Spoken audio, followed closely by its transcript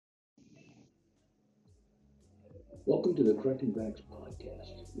Welcome to the Crackin Backs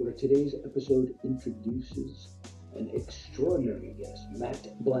Podcast, where today's episode introduces an extraordinary guest,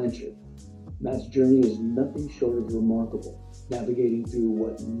 Matt Blanchard. Matt's journey is nothing short of remarkable, navigating through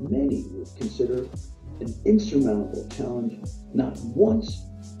what many would consider an insurmountable challenge, not once,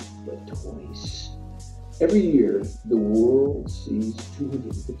 but twice. Every year, the world sees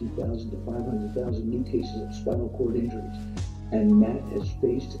 250,000 to 500,000 new cases of spinal cord injuries, and Matt has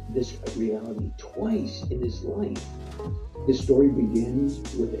faced this reality twice in his life. His story begins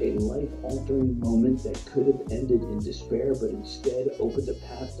with a life-altering moment that could have ended in despair, but instead opened a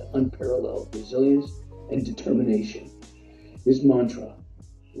path to unparalleled resilience and determination. His mantra,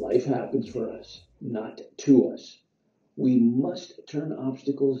 life happens for us, not to us. We must turn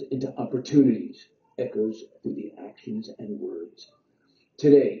obstacles into opportunities, echoes through the actions and words.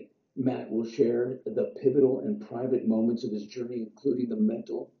 Today, Matt will share the pivotal and private moments of his journey, including the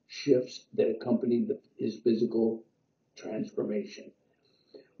mental shifts that accompanied his physical transformation.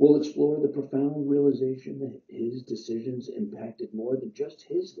 We'll explore the profound realization that his decisions impacted more than just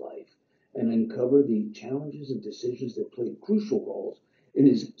his life and uncover the challenges and decisions that played crucial roles in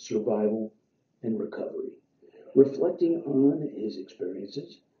his survival and recovery. Reflecting on his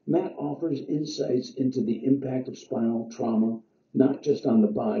experiences, Matt offers insights into the impact of spinal trauma, not just on the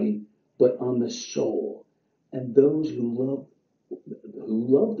body, but on the soul and those who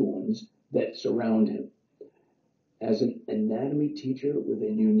loved ones that surround him. As an anatomy teacher with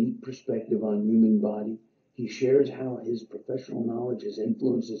a unique perspective on human body, he shares how his professional knowledge has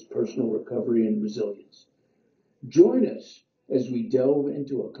influenced his personal recovery and resilience. Join us as we delve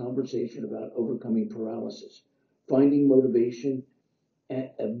into a conversation about overcoming paralysis, finding motivation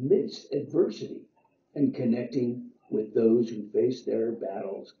amidst adversity, and connecting with those who face their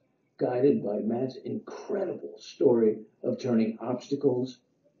battles, guided by Matt's incredible story of turning obstacles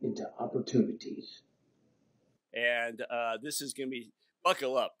into opportunities. And this is going to be,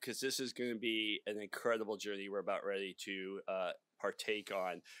 buckle up, because this is going to be an incredible journey we're about ready to partake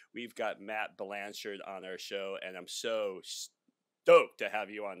on. We've got Matt Blanchard on our show, and I'm so stoked to have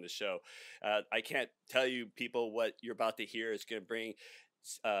you on the show. I can't tell you, people, what you're about to hear is going to bring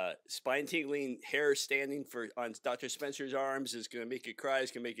spine tingling, hair standing on Dr. Spencer's arms. Is going to make you cry.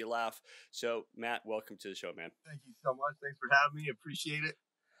 It's going to make you laugh. So, Matt, welcome to the show, man. Thank you so much. Thanks for having me. Appreciate it.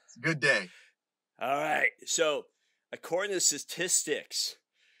 It's a good day. All right. So, according to statistics,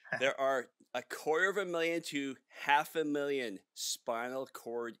 there are 250,000 to 500,000 spinal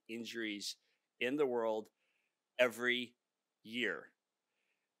cord injuries in the world every year.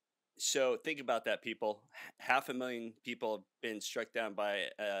 So think about that, people. 500,000 people have been struck down by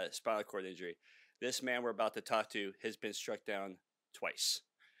a spinal cord injury. This man we're about to talk to has been struck down twice.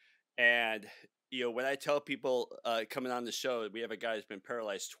 And when I tell people coming on the show, we have a guy who's been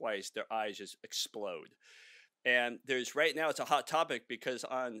paralyzed twice, their eyes just explode. And there's right now, it's a hot topic because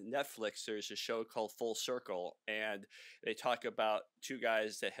on Netflix, there's a show called Full Circle, and they talk about two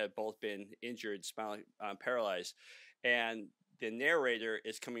guys that have both been injured, paralyzed. And the narrator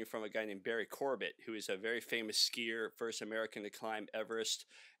is coming from a guy named Barry Corbett, who is a very famous skier, first American to climb Everest.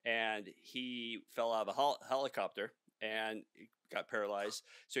 And he fell out of a helicopter and got paralyzed.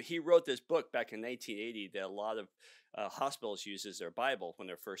 So he wrote this book back in 1980 that a lot of hospitals use as their Bible when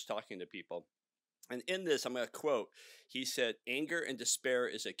they're first talking to people. And in this, I'm going to quote, he said, "Anger and despair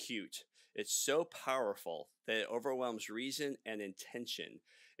is acute. It's so powerful that it overwhelms reason and intention.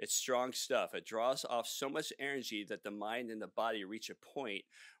 It's strong stuff. It draws off so much energy that the mind and the body reach a point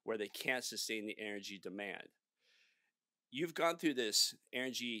where they can't sustain the energy demand." You've gone through this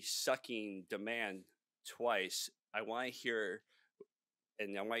energy sucking demand twice. I want to hear,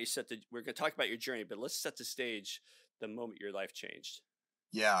 and I want you to we're going to talk about your journey, but let's set the stage the moment your life changed.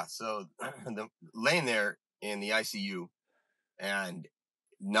 Yeah. So laying there in the ICU and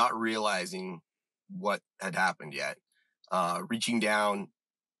not realizing what had happened yet, reaching down,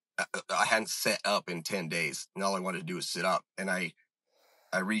 I hadn't sat up in 10 days and all I wanted to do was sit up. And I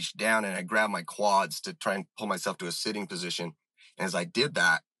reached down and I grabbed my quads to try and pull myself to a sitting position. And as I did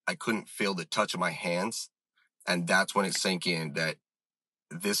that, I couldn't feel the touch of my hands. And that's when it sank in that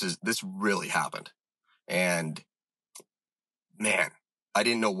this really happened. And man, I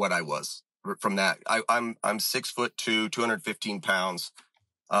didn't know what I was from that. I'm 6'2", 215 pounds.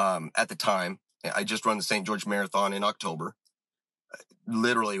 At the time, I just run the St. George Marathon in October.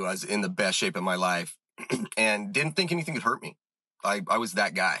 Literally was in the best shape of my life and didn't think anything could hurt me. I was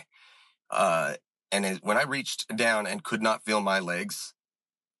that guy. When I reached down and could not feel my legs,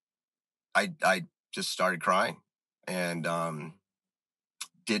 I just started crying and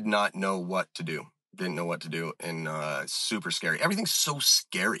did not know what to do. Didn't know what to do, and super scary. Everything's so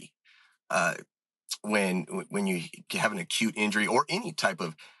scary. when you have an acute injury or any type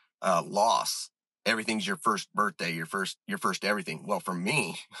of loss, everything's your first birthday, your first everything. Well, for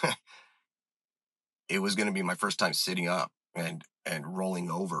me, it was going to be my first time sitting up and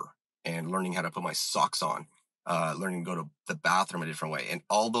rolling over and learning how to put my socks on, learning to go to the bathroom a different way. And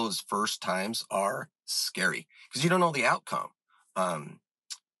all those first times are scary because you don't know the outcome.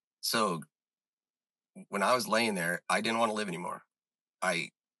 So when I was laying there, I didn't want to live anymore. I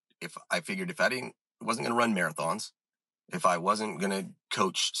figured if I wasn't going to run marathons, if I wasn't going to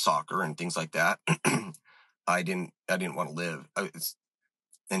coach soccer and things like that, I didn't want to live.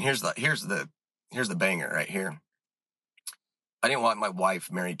 And here's the banger right here. I didn't want my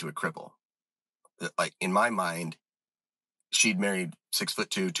wife married to a cripple. Like, in my mind, she'd married 6'2",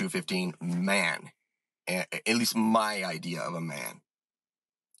 215 man, at least my idea of a man.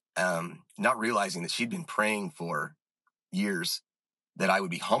 Not realizing that she'd been praying for years that I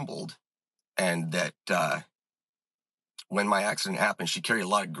would be humbled, and that when my accident happened, she carried a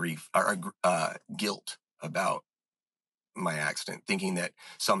lot of grief or guilt about my accident, thinking that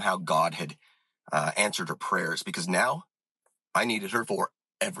somehow God had answered her prayers, because now I needed her for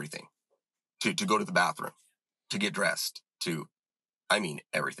everything, to go to the bathroom, to get dressed,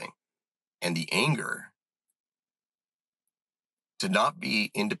 everything. And the anger to not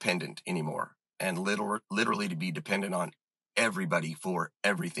be independent anymore and literally to be dependent on everybody for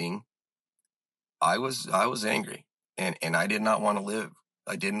everything. I was angry, and I did not want to live.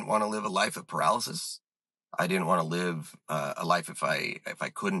 I didn't want to live a life of paralysis. I didn't want to live a life if I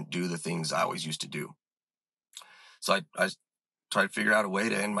couldn't do the things I always used to do. So I tried to figure out a way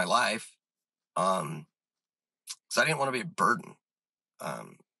to end my life. So I didn't want to be a burden.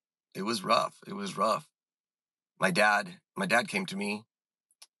 It was rough. My dad came to me,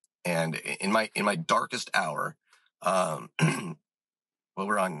 and in my darkest hour, well,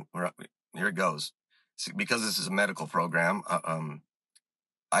 here it goes. So because this is a medical program,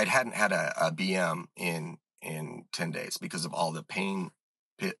 I hadn't had a BM in 10 days because of all the pain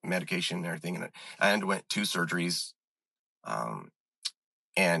medication and everything. And I underwent 2 surgeries.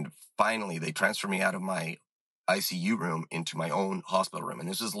 And finally they transferred me out of my ICU room into my own hospital room. And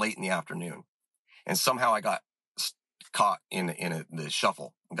this was late in the afternoon. And somehow I got caught in the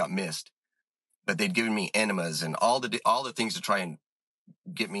shuffle and got missed. But they'd given me enemas and all the things to try and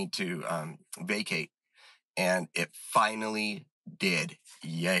get me to vacate. And it finally did.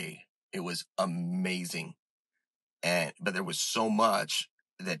 Yay. It was amazing. But there was so much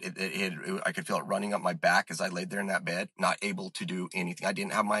that I could feel it running up my back as I laid there in that bed, not able to do anything. I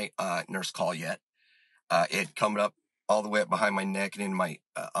didn't have my nurse call yet. It had come up all the way up behind my neck and in my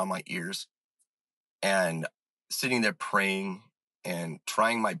on my ears. And sitting there praying and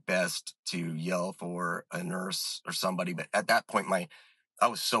trying my best to yell for a nurse or somebody. But at that point, I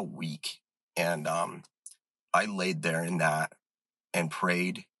was so weak. And I laid there in that and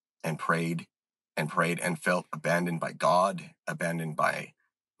prayed and prayed and prayed and felt abandoned by God, abandoned by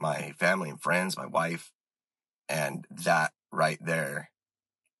my family and friends, my wife. And that right there,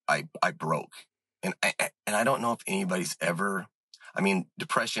 I broke. And I don't know if anybody's ever,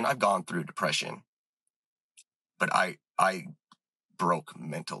 depression, I've gone through depression, but I broke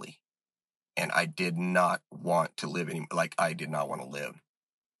mentally, and I did not want to live anymore. Like, I did not want to live.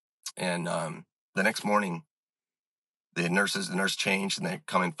 And the next morning, the nurse changed, and they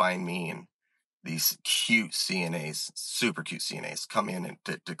come and find me, and these cute CNAs, super cute CNAs, come in and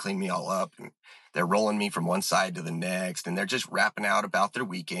to clean me all up, and they're rolling me from one side to the next, and they're just rapping out about their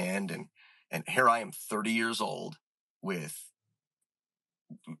weekend, and here I am, 30 years old, with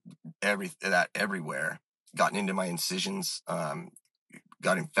that everywhere, gotten into my incisions,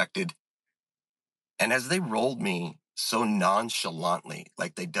 got infected. And as they rolled me so nonchalantly,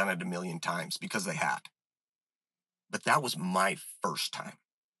 like they'd done it a million times, because they had. But that was my first time.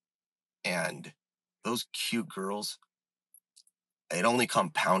 And those cute girls, it only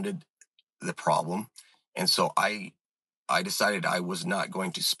compounded the problem. And so I decided I was not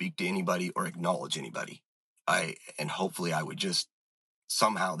going to speak to anybody or acknowledge anybody. And hopefully I would just,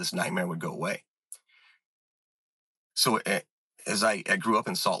 somehow this nightmare would go away. So as I grew up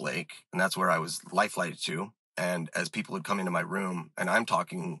in Salt Lake, and that's where I was life-flighted to, and as people would come into my room, and I'm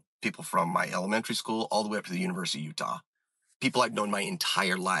talking people from my elementary school all the way up to the University of Utah, people I've known my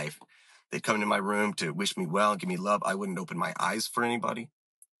entire life, they'd come into my room to wish me well, give me love. I wouldn't open my eyes for anybody.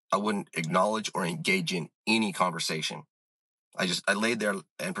 I wouldn't acknowledge or engage in any conversation. I laid there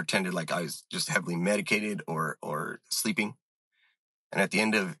and pretended like I was just heavily medicated or sleeping. And at the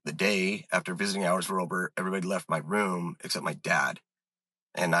end of the day, after visiting hours were over, everybody left my room except my dad.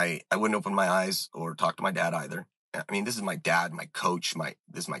 And I wouldn't open my eyes or talk to my dad either. This is my dad, my coach,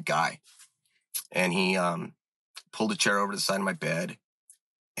 this is my guy. And he pulled a chair over to the side of my bed,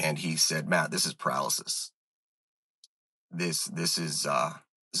 and he said, "Matt, this is paralysis. This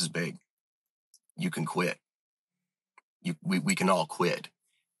is big. You can quit. We can all quit.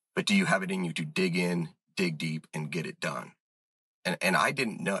 But do you have it in you to dig in, dig deep, and get it done?" And I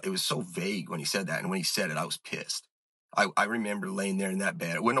didn't know. It was so vague when he said that. And when he said it, I was pissed. I remember laying there in that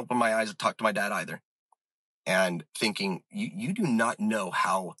bed. I wouldn't open my eyes or talk to my dad either. And thinking, you do not know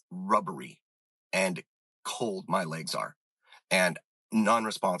how rubbery and cold my legs are and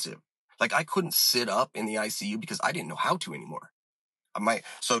non-responsive. Like, I couldn't sit up in the ICU because I didn't know how to anymore.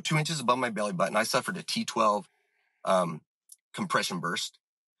 So 2 inches above my belly button, I suffered a T12 compression burst,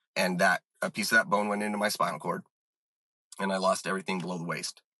 and a piece of that bone went into my spinal cord, and I lost everything below the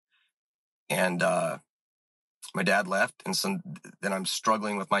waist. And my dad left, and so then I'm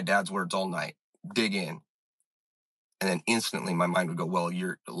struggling with my dad's words all night. Dig in. And then instantly my mind would go, well,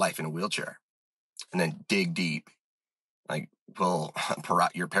 you're life in a wheelchair. And then dig deep. Like, well,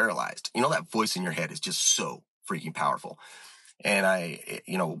 you're paralyzed. You know, that voice in your head is just so freaking powerful. And I,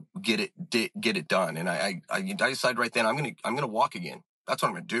 get it done. And I decided right then, I'm going to walk again. That's what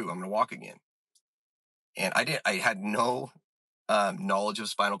I'm going to do. I'm going to walk again. And I had no knowledge of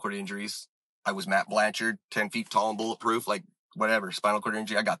spinal cord injuries. I was Matt Blanchard, 10 feet tall and bulletproof, like whatever, spinal cord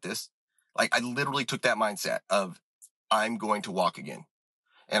injury, I got this. Like, I literally took that mindset of, I'm going to walk again.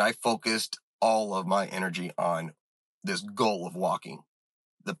 And I focused all of my energy on this goal of walking.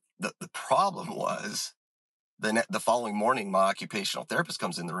 The problem was the following morning, my occupational therapist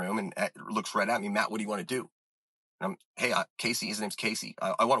comes in the room and looks right at me. "Matt, what do you want to do?" And "Hey, Casey," his name's Casey.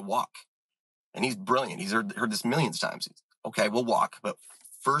 "I want to walk." And he's brilliant. He's heard this millions of times. "Okay, we'll walk, but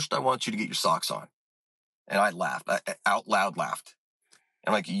first I want you to get your socks on." And I laughed. I out loud laughed.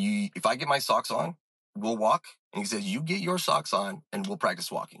 I'm like, "If I get my socks on, we'll walk?" And he says, "You get your socks on and we'll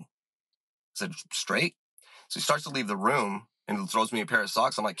practice walking." I said, "Straight." So he starts to leave the room and throws me a pair of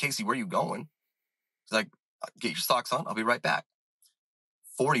socks. I'm like, "Casey, where are you going?" He's like, "Get your socks on. I'll be right back."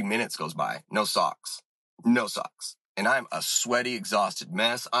 40 minutes goes by. No socks. No socks. And I'm a sweaty, exhausted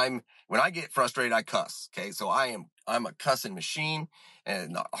mess. When I get frustrated, I cuss. Okay. So I'm a cussing machine,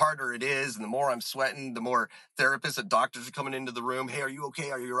 and the harder it is, and the more I'm sweating, the more therapists and doctors are coming into the room. "Hey, are you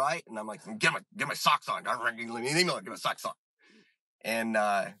okay? Are you all right?" And I'm like, get my socks on. Get my socks on.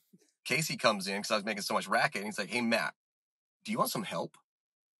 And, Casey comes in because I was making so much racket, and he's like, "Hey, Matt, do you want some help?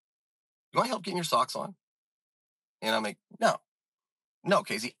 You want help getting your socks on?" And I'm like, no,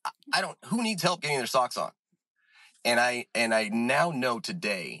 Casey, I don't. Who needs help getting their socks on? And I now know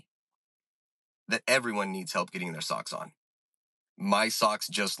today that everyone needs help getting their socks on. My socks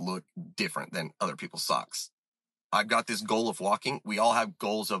just look different than other people's socks. I've got this goal of walking. We all have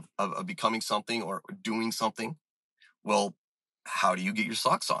goals of becoming something or doing something. Well, how do you get your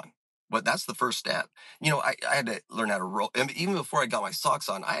socks on? But that's the first step. I had to learn how to roll. And even before I got my socks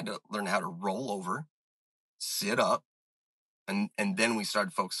on, I had to learn how to roll over, sit up, and then we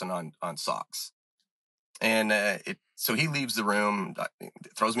started focusing on socks. And so he leaves the room,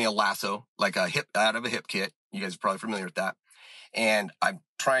 throws me a lasso, like out of a hip kit. You guys are probably familiar with that. And I'm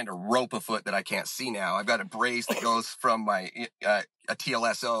trying to rope a foot that I can't see now. I've got a brace that goes from my a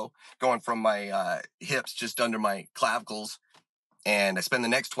TLSO going from my hips just under my clavicles. And I spend the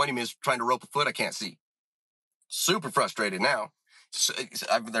next 20 minutes trying to rope a foot I can't see. Super frustrated now. So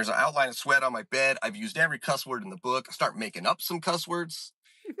there's an outline of sweat on my bed. I've used every cuss word in the book. I start making up some cuss words.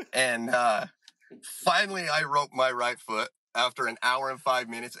 And finally, I rope my right foot after an hour and 5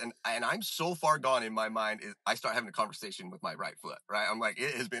 minutes. And I'm so far gone in my mind, I start having a conversation with my right foot, right? I'm like,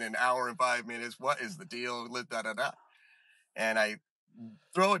 it has been an hour and 5 minutes. What is the deal? And I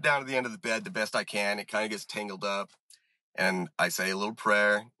throw it down to the end of the bed the best I can. It kind of gets tangled up. And I say a little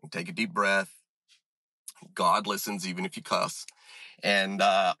prayer and take a deep breath. God listens even if you cuss. And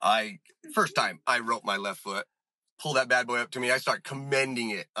first time I rope my left foot, pull that bad boy up to me. I start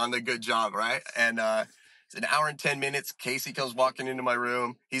commending it on the good job, right? And it's an hour and 10 minutes. Casey comes walking into my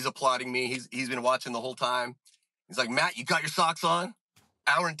room. He's applauding me. He's been watching the whole time. He's like, "Matt, you got your socks on?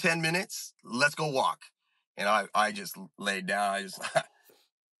 Hour and 10 minutes? Let's go walk." And I just laid down.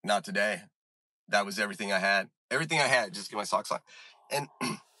 Not today. That was everything I had. Everything I had, just get my socks on. And,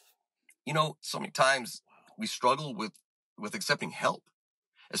 so many times we struggle with accepting help,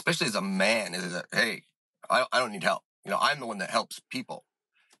 especially as a man. Hey, I don't need help. I'm the one that helps people.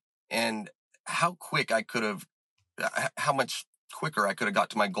 And how much quicker I could have got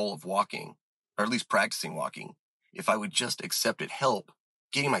to my goal of walking, or at least practicing walking, if I would just accepted help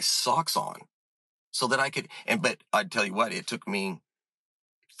getting my socks on so that I could. But I'd tell you what, it took me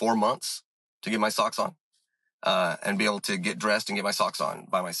 4 months to get my socks on. And be able to get dressed and get my socks on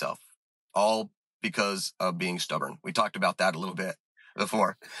by myself. all because of being stubborn. We talked about that a little bit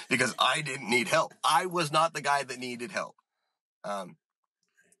before, because I didn't need help. I was not the guy that needed help.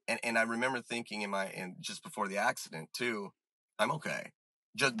 And I remember thinking and just before the accident too, I'm okay.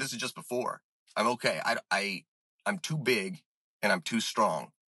 This is just before. I'm okay. I'm too big and I'm too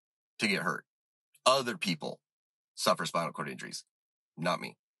strong to get hurt. Other people suffer spinal cord injuries, not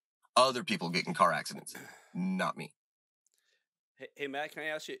me. Other people get in car accidents, not me. Hey Matt, can I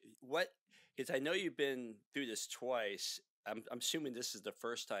ask you because I know you've been through this twice. I'm assuming this is the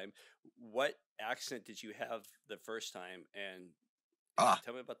first time. What accident did you have the first time? And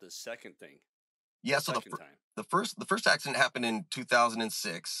tell me about the second thing. Yeah, so the first accident happened in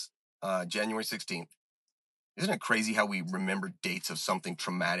 2006, January 16th. Isn't it crazy how we remember dates of something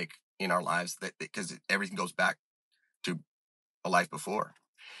traumatic in our lives because everything goes back to a life before?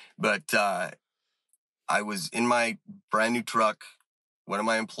 But I was in my brand new truck. One of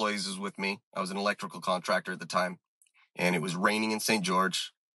my employees was with me. I was an electrical contractor at the time, and it was raining in St.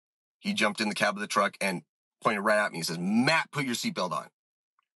 George. He jumped in the cab of the truck and pointed right at me. He says, "Matt, put your seatbelt on."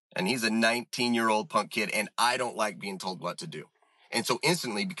 And he's a 19-year-old punk kid, and I don't like being told what to do. And so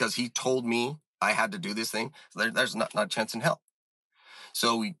instantly, because he told me I had to do this thing, there's not a chance in hell.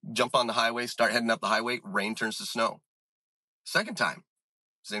 So we jump on the highway, start heading up the highway. Rain turns to snow. Second time,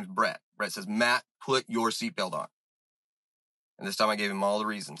 his name's Brett. Brett says, "Matt, put your seatbelt on." And this time I gave him all the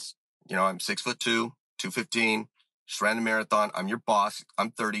reasons. I'm 6'2", 215, just ran a marathon. I'm your boss.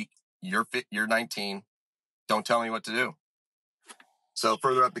 I'm 30. You're 19. Don't tell me what to do. So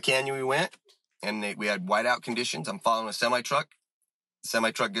further up the canyon we went, and we had whiteout conditions. I'm following a semi-truck. The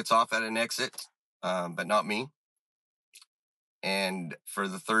semi-truck gets off at an exit, but not me. And for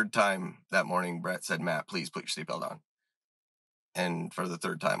the third time that morning, Brett said, "Matt, please put your seatbelt on." And for the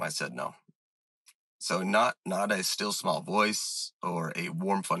third time, I said no. So not a still small voice or a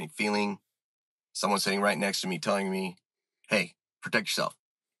warm, funny feeling. Someone sitting right next to me telling me, "Hey, protect yourself."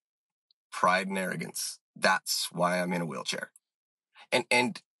 Pride and arrogance. That's why I'm in a wheelchair.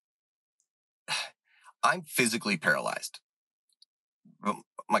 And I'm physically paralyzed. But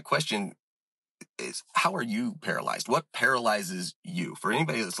my question is, how are you paralyzed? What paralyzes you? For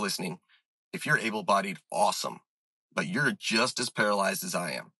anybody that's listening, if you're able-bodied, awesome. But you're just as paralyzed as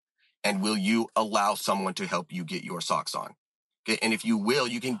I am. And will you allow someone to help you get your socks on? Okay, and if you will,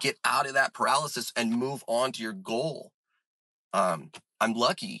 you can get out of that paralysis and move on to your goal. I'm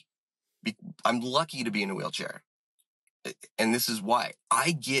lucky. I'm lucky to be in a wheelchair. And this is why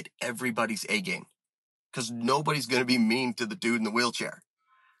I get everybody's A game, because nobody's going to be mean to the dude in the wheelchair.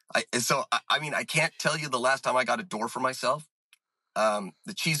 I can't tell you the last time I got a door for myself.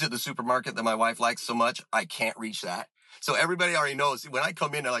 The cheese at the supermarket that my wife likes so much, I can't reach that. So everybody already knows when I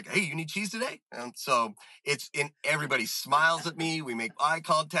come in, they're like, "Hey, you need cheese today?" And so everybody smiles at me. We make eye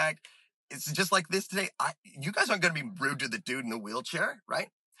contact. It's just like this today. You guys aren't going to be rude to the dude in the wheelchair,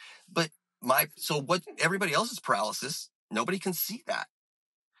 right? But what everybody else's paralysis, nobody can see that.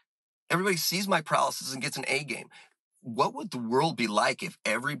 Everybody sees my paralysis and gets an A game. What would the world be like if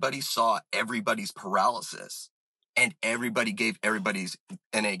everybody saw everybody's paralysis and everybody gave everybody's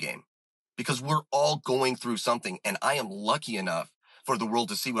an A game? Because we're all going through something, and I am lucky enough for the world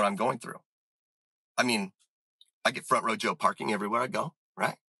to see what I'm going through. I mean, I get front row Joe parking everywhere I go,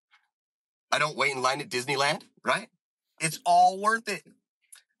 right? I don't wait in line at Disneyland, right? It's all worth it.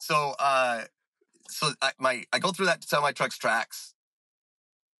 So I go through that semi-truck's tracks.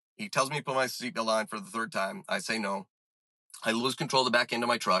 He tells me to put my seatbelt on for the third time. I say no. I lose control of the back end of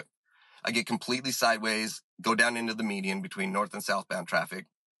my truck. I get completely sideways, go down into the median between north and southbound traffic.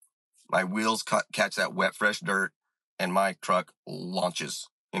 My wheels catch that wet, fresh dirt, and my truck launches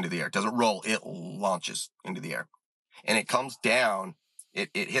into the air. It doesn't roll, it launches into the air. And it comes down, it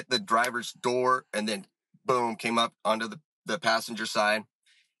hit the driver's door, and then boom, came up onto the passenger side,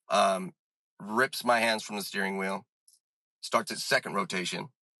 rips my hands from the steering wheel, starts its second rotation,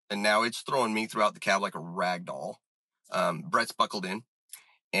 and now it's throwing me throughout the cab like a rag doll. Brett's buckled in,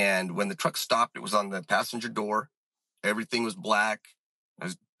 and when the truck stopped, it was on the passenger door. Everything was black.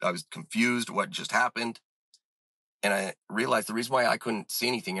 I was confused what just happened. And I realized the reason why I couldn't see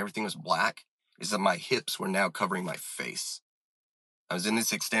anything, everything was black, is that my hips were now covering my face. I was in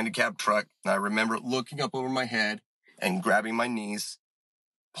this extended cab truck, and I remember looking up over my head and grabbing my knees,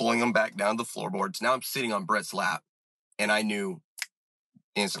 pulling them back down to the floorboards. Now I'm sitting on Brett's lap, and I knew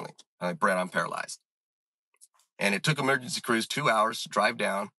instantly, Brett, I'm paralyzed. And it took emergency crews 2 hours to drive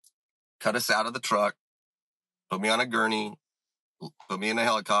down, cut us out of the truck, put me on a gurney, put me in a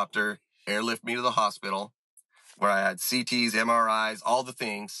helicopter, airlift me to the hospital, where I had CTs, MRIs, all the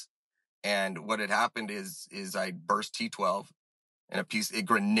things. And what had happened is I burst T12, and it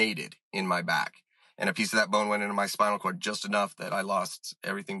grenaded in my back. And a piece of that bone went into my spinal cord just enough that I lost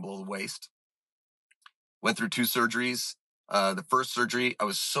everything below the waist. Went through 2 surgeries. The first surgery, I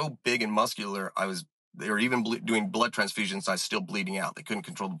was so big and muscular, they were even doing blood transfusions. I was still bleeding out. They couldn't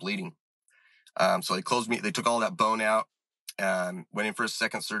control the bleeding. So they took all that bone out, went in for a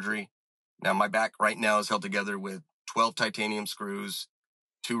second surgery. Now my back right now is held together with 12 titanium screws,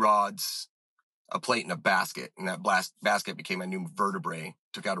 2 rods, a plate, and a basket. And that basket became a new vertebrae.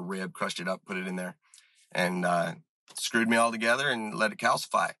 Took out a rib, crushed it up, put it in there, and screwed me all together and let it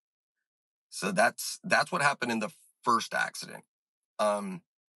calcify. So that's what happened in the first accident. Now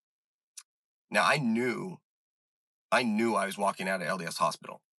I knew I was walking out of LDS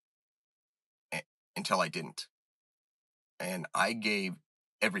hospital until I didn't. And I gave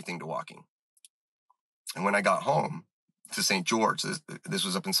everything to walking. And when I got home to St. George, this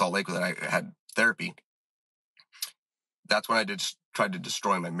was up in Salt Lake that I had therapy. That's when I tried to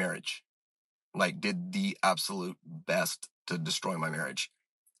destroy my marriage. Like, did the absolute best to destroy my marriage.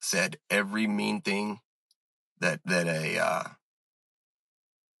 Said every mean thing that a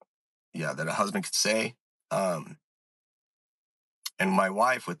husband could say. And my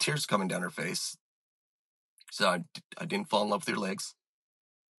wife, with tears coming down her face, said, I didn't fall in love with your legs.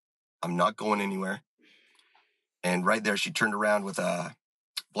 I'm not going anywhere. And right there, she turned around with a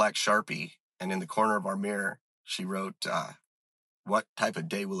black Sharpie, and in the corner of our mirror, she wrote, what type of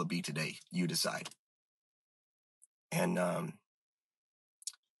day will it be today? You decide. And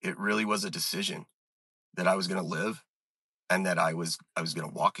it really was a decision that I was going to live, and that I was going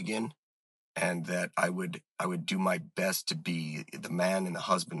to walk again, and that I would do my best to be the man and the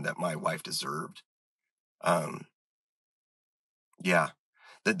husband that my wife deserved. Yeah.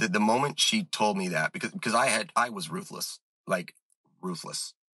 The moment she told me that, because I was ruthless, like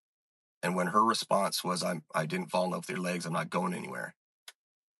ruthless. And when her response was, I didn't fall in love with your legs, I'm not going anywhere,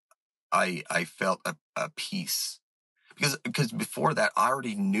 I felt a peace. Because before that, I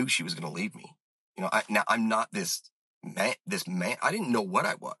already knew she was going to leave me. You know, I'm not this man. I didn't know what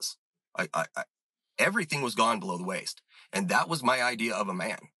I was. I everything was gone below the waist. And that was my idea of a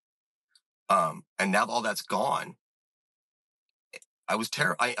man. And now all that's gone, I was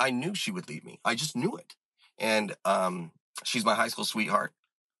terrified. I knew she would leave me. I just knew it. And she's my high school sweetheart.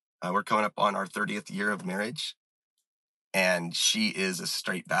 We're coming up on our 30th year of marriage. And she is a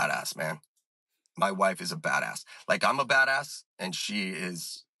straight badass, man. My wife is a badass. Like, I'm a badass, and she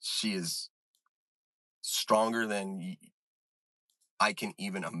is stronger than I can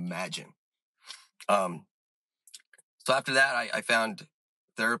even imagine. So after that, I found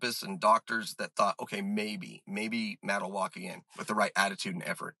therapists and doctors that thought, okay, maybe Matt will walk again with the right attitude and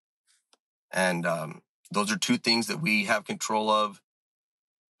effort. And those are 2 things that we have control of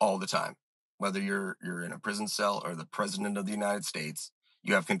all the time. Whether you're in a prison cell or the president of the United States,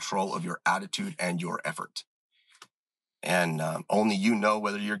 you have control of your attitude and your effort. And only you know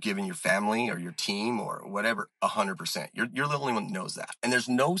whether you're giving your family or your team or whatever 100%. You're the only one that knows that. And there's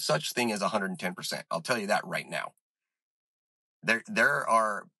no such thing as 110%. I'll tell you that right now. There's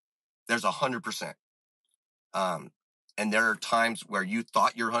 100%. And there are times where you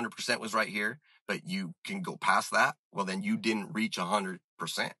thought your 100% was right here, but you can go past that. Well, then you didn't reach 100%.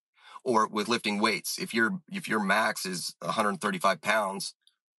 Or with lifting weights, if your max is 135 pounds,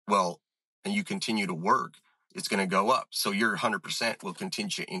 well, and you continue to work, it's going to go up. So your 100% will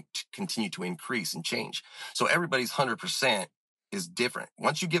continue to increase and change. So everybody's 100% is different.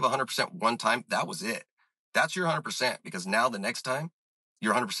 Once you give 100% one time, that was it. That's your 100%, because now the next time,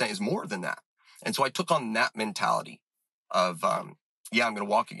 your 100% is more than that. And so I took on that mentality of, I'm going to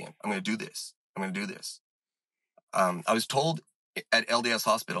walk again. I'm going to do this. I'm going to do this. I was told at LDS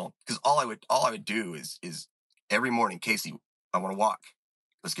hospital, because all I would do is every morning, Casey, I want to walk.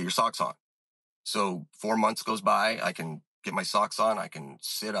 Let's get your socks on. So 4 months goes by. I can get my socks on. I can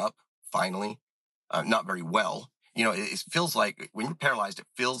sit up finally. Not very well. You know, it feels like when you're paralyzed, it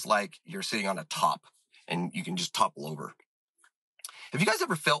feels like you're sitting on a top and you can just topple over. Have you guys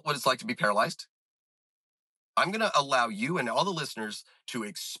ever felt what it's like to be paralyzed? I'm going to allow you and all the listeners to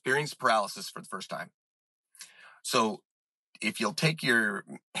experience paralysis for the first time. So if you'll take your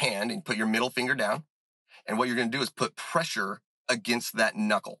hand and put your middle finger down, and what you're going to do is put pressure against that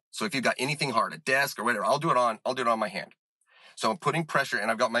knuckle. So if you've got anything hard, a desk or whatever, I'll do it on my hand. So I'm putting pressure, and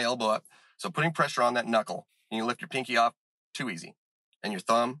I've got my elbow up. So putting pressure on that knuckle, and you lift your pinky off, too easy. And your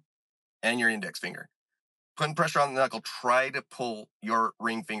thumb and your index finger. Putting pressure on the knuckle, try to pull your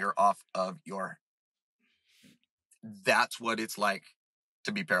ring finger off of that's what it's like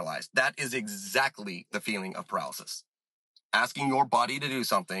to be paralyzed. That is exactly the feeling of paralysis. Asking your body to do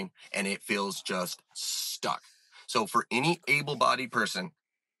something, and it feels just stuck. So for any able-bodied person,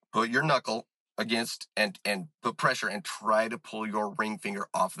 put your knuckle against and put pressure and try to pull your ring finger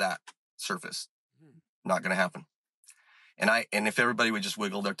off that surface. Not going to happen. And if everybody would just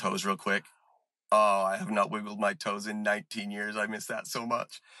wiggle their toes real quick. Oh, I have not wiggled my toes in 19 years. I miss that so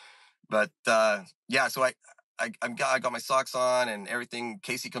much. But yeah, so I got my socks on and everything.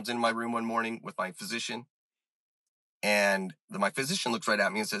 Casey comes into my room one morning with my physician. And my physician looks right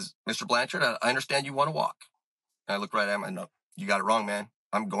at me and says, Mr. Blanchard, I understand you want to walk. And I look right at him and no, you got it wrong, man.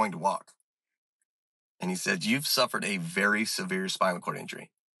 I'm going to walk. And he said, you've suffered a very severe spinal cord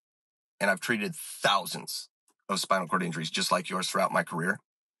injury. And I've treated thousands of spinal cord injuries just like yours throughout my career.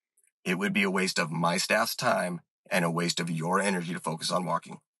 It would be a waste of my staff's time and a waste of your energy to focus on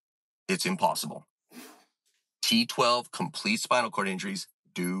walking. It's impossible. T12 complete spinal cord injuries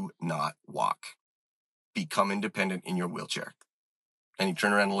do not walk. Become independent in your wheelchair. And he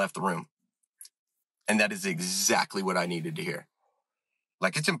turned around and left the room. And that is exactly what I needed to hear.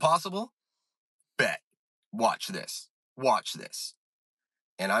 Like, it's impossible? Bet. Watch this. Watch this.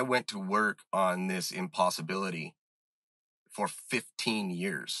 And I went to work on this impossibility for 15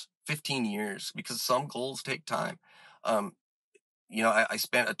 years. 15 years, because some goals take time. I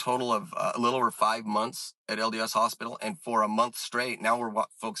spent a total of a little over 5 months at LDS Hospital, and for a month straight, now we're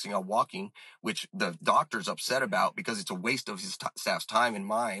focusing on walking, which the doctor's upset about because it's a waste of his staff's time and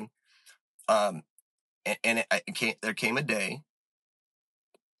mine. There came a day.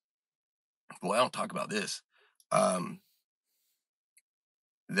 Boy, I don't talk about this. That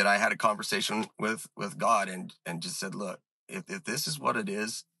I had a conversation with God and just said, look, if this is what it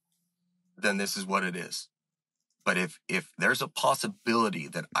is, then this is what it is. But if there's a possibility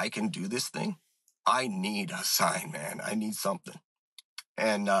that I can do this thing, I need a sign, man. I need something.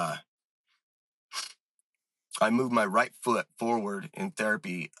 And I moved my right foot forward in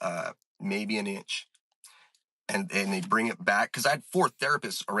therapy, maybe an inch. And they bring it back because I had 4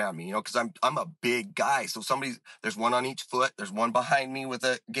 therapists around me, because I'm a big guy. So there's one on each foot. There's one behind me with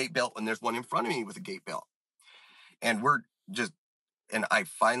a gait belt, and there's one in front of me with a gait belt. And and I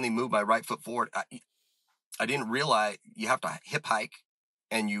finally moved my right foot forward. I didn't realize you have to hip hike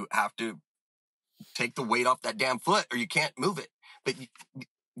and you have to take the weight off that damn foot or you can't move it. But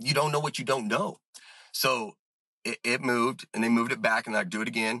you don't know what you don't know. So it moved and they moved it back and I'd do it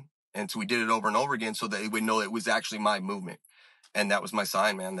again. And so we did it over and over again so that they would know it was actually my movement. And that was my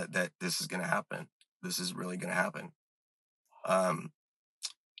sign, man, that this is going to happen. This is really going to happen.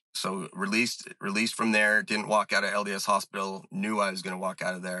 So released from there, didn't walk out of LDS Hospital, knew I was going to walk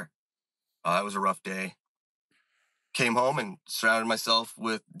out of there. It was a rough day. Came home and surrounded myself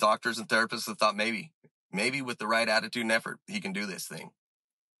with doctors and therapists that thought maybe with the right attitude and effort, he can do this thing.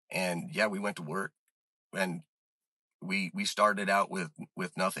 And yeah, we went to work and we started out with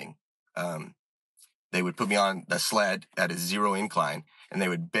nothing. They would put me on the sled at a 0 incline and they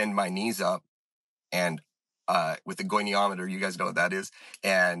would bend my knees up and with the goniometer, you guys know what that is.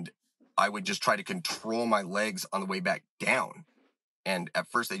 And I would just try to control my legs on the way back down. And at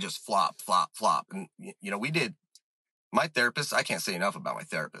first they just flop. And, we did. My therapist, I can't say enough about my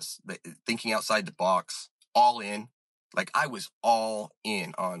therapist. Thinking outside the box, all in. Like I was all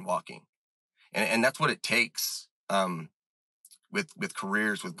in on walking. And that's what it takes with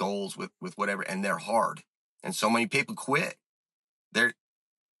careers, with goals, with whatever. And they're hard. And so many people quit.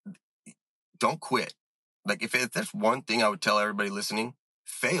 Don't quit. Like if there's one thing I would tell everybody listening,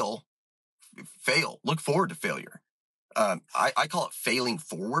 fail. Look forward to failure. I call it failing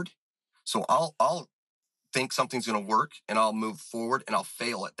forward. So I'll think something's going to work and I'll move forward and I'll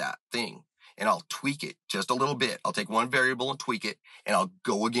fail at that thing and I'll tweak it just a little bit. I'll take one variable and tweak it and I'll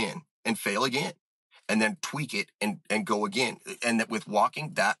go again and fail again and then tweak it and go again. And that with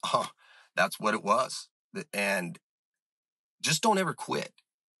walking, that's what it was. And just don't ever quit.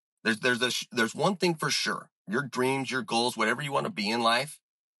 There's one thing for sure. Your dreams, your goals, whatever you want to be in life,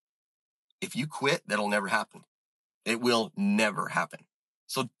 if you quit, that'll never happen. It will never happen.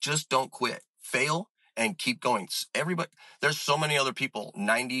 So just don't quit. Fail and keep going. Everybody, there's so many other people,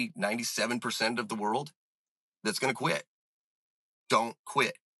 97% of the world that's going to quit. Don't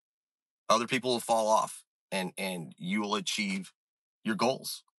quit. Other people will fall off and you will achieve your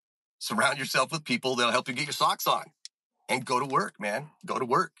goals. Surround yourself with people that'll help you get your socks on and go to work, man. Go to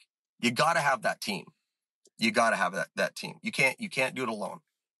work. You got to have that team. You got to have that team. You can't do it alone.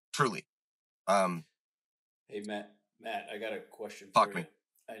 Truly. Hey, Matt, I got a question for you.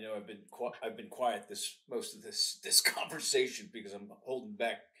 I know I've been quiet most of this conversation because I'm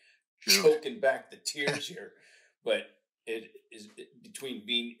choking back the tears here. But it is between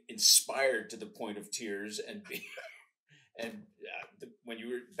being inspired to the point of tears and And when you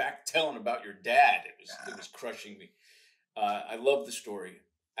were back telling about your dad, it was crushing me. I love the story.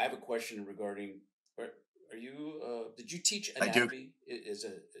 I have a question regarding. Are you? Did you teach anatomy?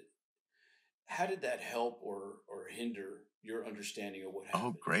 How did that help or hinder your understanding of what happened?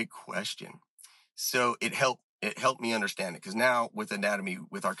 Oh, great question. So it helped me understand it, because now with anatomy,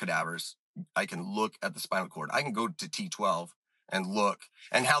 with our cadavers, I can look at the spinal cord. I can go to T12 and look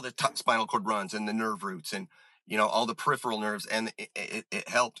and how the spinal cord runs and the nerve roots and, all the peripheral nerves. And it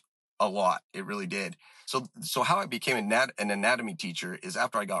helped a lot. It really did. So how I became an anatomy teacher is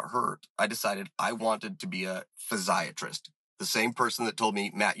after I got hurt, I decided I wanted to be a physiatrist. The same person that told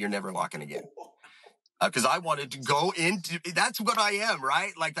me, Matt, you're never walking again. Because I wanted to go into, that's what I am,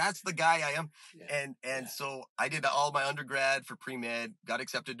 right? Like, that's the guy I am. Yeah. So I did all my undergrad for pre-med, got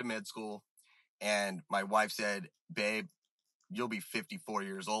accepted to med school. And my wife said, babe, you'll be 54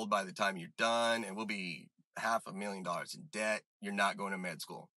 years old by the time you're done, and we'll be $500,000 in debt. You're not going to med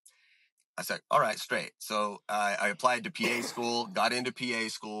school. I said, all right, straight. So I applied to PA school, got into PA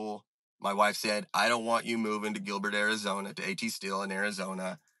school. My wife said, I don't want you moving to Gilbert, Arizona, to AT Steel in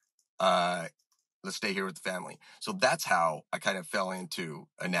Arizona. Let's stay here with the family. So that's how I kind of fell into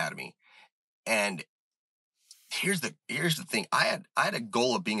anatomy. And here's the thing. I had a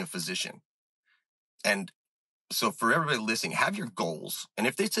goal of being a physician. And so for everybody listening, have your goals. And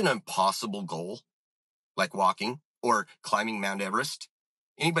if it's an impossible goal, like walking or climbing Mount Everest,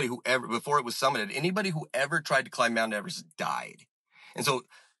 anybody who ever, before it was summited, anybody who ever tried to climb Mount Everest died. And so,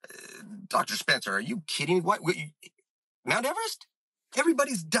 Dr. Spencer, are you kidding me? What Mount Everest?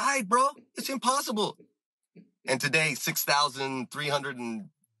 Everybody's died, bro. It's impossible. And today, 6,300 and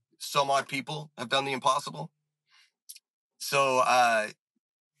some odd people have done the impossible. So I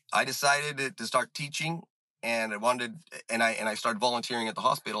decided to start teaching, and I started volunteering at the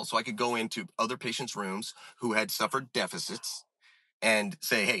hospital so I could go into other patients' rooms who had suffered deficits and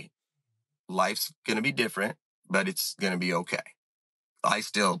say, hey, life's going to be different, but it's going to be okay. I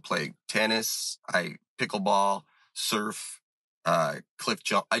still play tennis, I pickleball, surf, cliff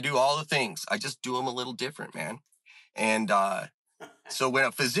jump. I do all the things. I just do them a little different, man. And so when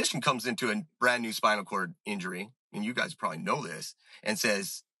a physician comes into a brand new spinal cord injury, and you guys probably know this, and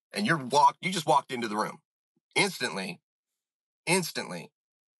says, and you just walked into the room instantly,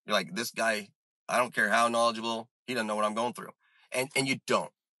 you're like, this guy, I don't care how knowledgeable, he doesn't know what I'm going through. And you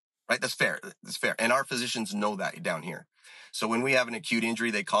don't, right? That's fair. And our physicians know that down here. So when we have an acute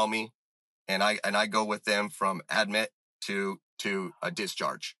injury, they call me, and I go with them from admit to a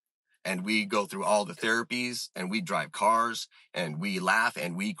discharge. And we go through all the therapies, and we drive cars, and we laugh,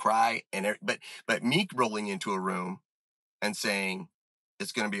 and we cry. But me rolling into a room and saying,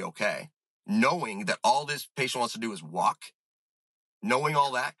 it's going to be okay, knowing that all this patient wants to do is walk, knowing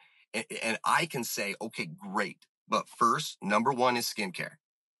all that, and I can say, okay, great. But first, number one is skincare.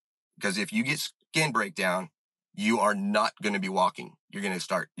 Because if you get skin breakdown, you are not going to be walking. You're going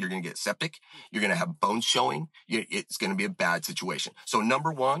to get septic. You're going to have bones showing. It's going to be a bad situation. So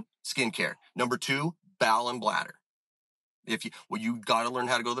number one, skincare. Number two, bowel and bladder. You got to learn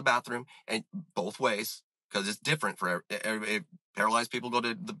how to go to the bathroom, and both ways, because it's different for paralyzed people go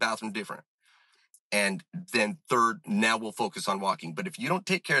to the bathroom different. And then third, now we'll focus on walking. But if you don't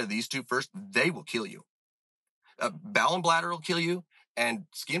take care of these two first, they will kill you. Bowel and bladder will kill you, and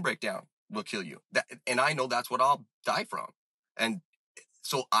skin breakdown will kill you. And I know that's what I'll die from. And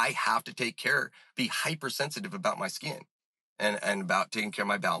so I have to be hypersensitive about my skin and about taking care of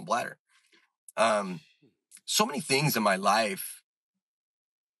my bowel and bladder. So many things in my life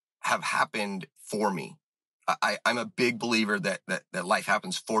have happened for me. I'm a big believer that life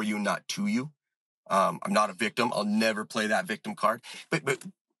happens for you, not to you. I'm not a victim. I'll never play that victim card. But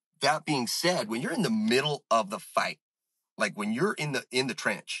that being said, when you're in the middle of the fight, like when you're in the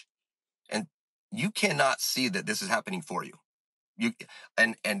trench, and you cannot see that this is happening for you,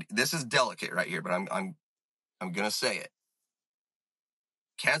 and this is delicate right here, but I'm gonna say it.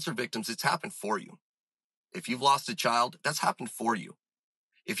 Cancer victims, it's happened for you. If you've lost a child, that's happened for you.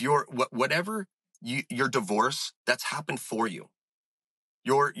 If you're your divorce, that's happened for you.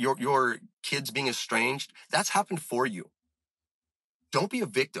 Your kids being estranged, that's happened for you. Don't be a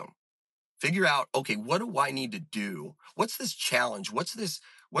victim. Figure out, okay, what do I need to do? What's this challenge? What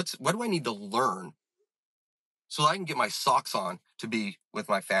do I need to learn so I can get my socks on to be with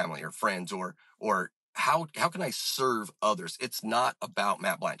my family or friends, or how can I serve others? It's not about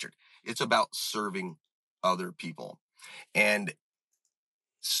Matt Blanchard. It's about serving other people. And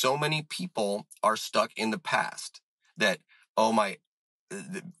so many people are stuck in the past that,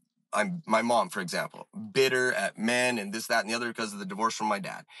 I'm my mom, for example, bitter at men and this, that, and the other because of the divorce from my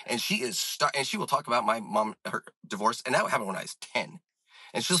dad. And she is stuck, and she will talk about my mom, her divorce. And that happened when I was 10.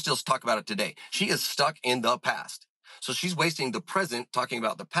 And she'll still talk about it today. She is stuck in the past. So she's wasting the present talking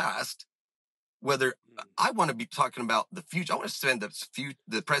about the past. Whether I want to be talking about the future, I want to spend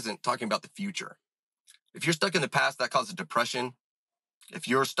the present talking about the future. If you're stuck in the past, that causes depression. If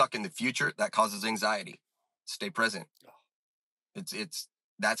you're stuck in the future, that causes anxiety. Stay present.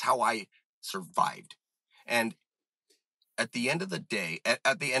 That's how I survived. And at the end of the day,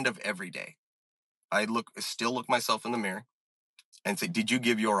 at the end of every day, I still look myself in the mirror and say, did you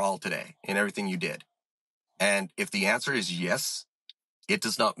give your all today in everything you did? And if the answer is yes, it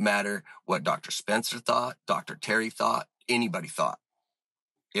does not matter what Dr. Spencer thought, Dr. Terry thought, anybody thought.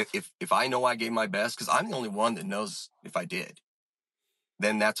 If I know I gave my best, because I'm the only one that knows if I did,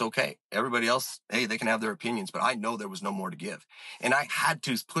 then that's okay. Everybody else, hey, they can have their opinions, but I know there was no more to give. And I had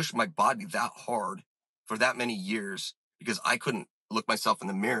to push my body that hard for that many years because I couldn't look myself in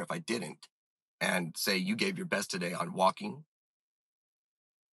the mirror if I didn't and say, you gave your best today on walking.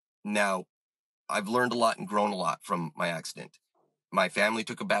 Now, I've learned a lot and grown a lot from my accident. My family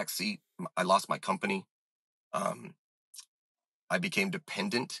took a back seat. I lost my company. I became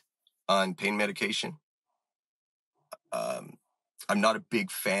dependent on pain medication. I'm not a big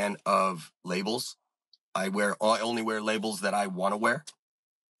fan of labels. I only wear labels that I want to wear.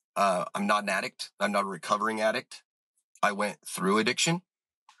 I'm not an addict. I'm not a recovering addict. I went through addiction.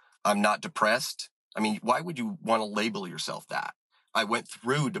 I'm not depressed. I mean, why would you want to label yourself that? I went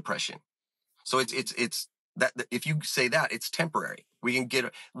through depression. So it's that if you say that, it's temporary. We can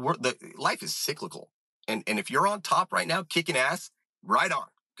life is cyclical. And if you're on top right now, kicking ass, right on.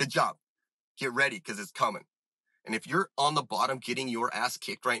 Good job. Get ready because it's coming. And if you're on the bottom getting your ass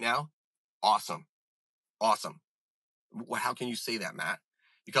kicked right now, awesome. Awesome. How can you say that, Matt?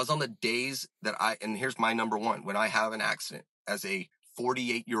 Because on the days that and here's my number one, when I have an accident as a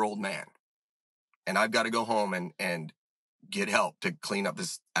 48-year-old man, and I've got to go home and get help to clean up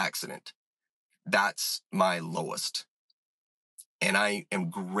this accident, that's my lowest. And I am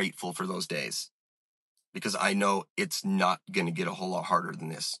grateful for those days because I know it's not going to get a whole lot harder than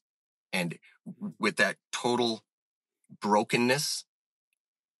this. And with that total brokenness,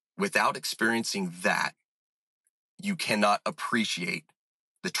 without experiencing that, you cannot appreciate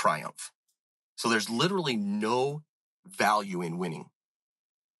the triumph. So there's literally no value in winning.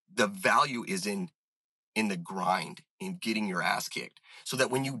 The value is in the grind, in getting your ass kicked, so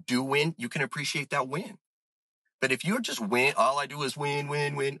that when you do win, you can appreciate that win. But if you're just win, all I do is win,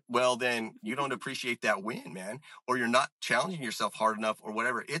 win, win, well, then you don't appreciate that win, man, or you're not challenging yourself hard enough or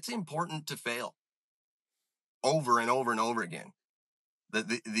whatever. It's important to fail over and over and over again. But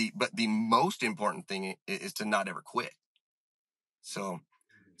the most important thing is to not ever quit. So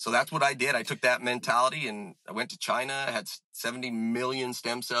that's what I did. I took that mentality and I went to China. I had 70 million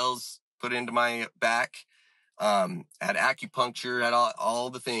stem cells put into my back. Had acupuncture, had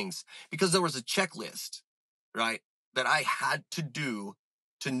all the things because there was a checklist, right, that I had to do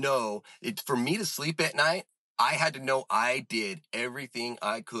to know it. For me to sleep at night, I had to know I did everything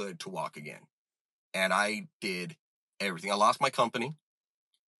I could to walk again. And I did everything. I lost my company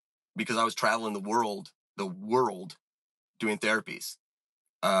because I was traveling the world doing therapies.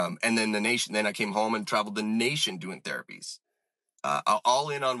 And then then I came home and traveled the nation doing therapies. All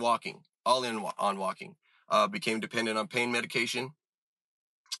in on walking. Became dependent on pain medication.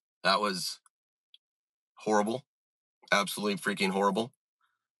 That was horrible. Absolutely freaking horrible.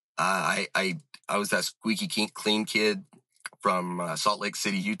 I was that squeaky clean kid from Salt Lake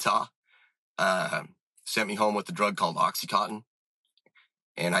City, Utah. Sent me home with a drug called Oxycontin.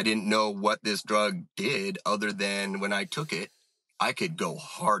 And I didn't know what this drug did other than when I took it, I could go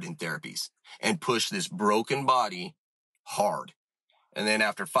hard in therapies and push this broken body hard. And then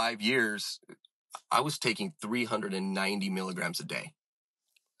after 5 years, I was taking 390 milligrams a day.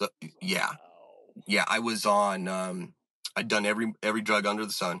 Yeah, I was on, I'd done every drug under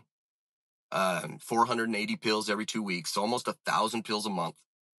the sun, 480 pills every 2 weeks, so almost 1,000 pills a month.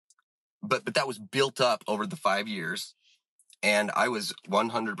 But that was built up over the 5 years. And I was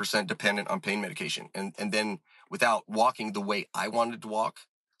 100% dependent on pain medication. And then without walking the way I wanted to walk.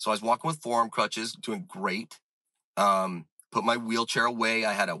 So I was walking with forearm crutches, doing great. Put my wheelchair away.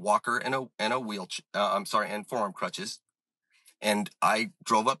 I had a walker and a wheelchair, and forearm crutches. And I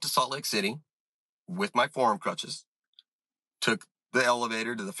drove up to Salt Lake City with my forearm crutches, took the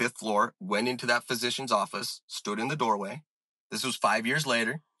elevator to the 5th floor, went into that physician's office, stood in the doorway. This was 5 years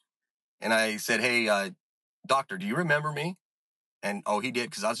later. And I said, hey, doctor, do you remember me? And, he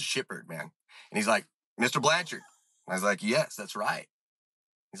did, because I was a shitbird, man. And he's like, Mr. Blanchard. I was like, yes, that's right.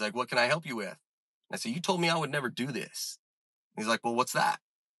 He's like, what can I help you with? And I said, you told me I would never do this. He's like, well, what's that?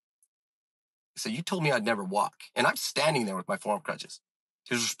 I said, you told me I'd never walk. And I'm standing there with my forearm crutches.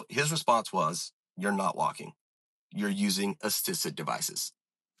 His response was, you're not walking. You're using assisted devices.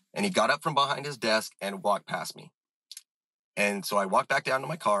 And he got up from behind his desk and walked past me. And so I walked back down to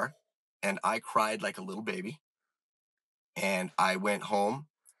my car and I cried like a little baby. And I went home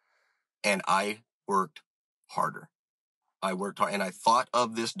and I worked harder. I worked hard and I thought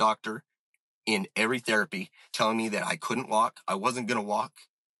of this doctor in every therapy telling me that I couldn't walk. I wasn't going to walk.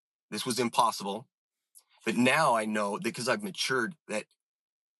 This was impossible. But now I know, because I've matured, that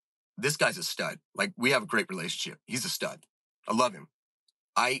this guy's a stud. Like, we have a great relationship. He's a stud. I love him.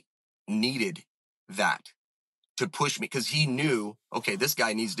 I needed that to push me, because he knew, okay, this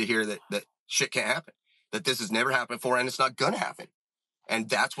guy needs to hear that shit can't happen, that this has never happened before and it's not going to happen. And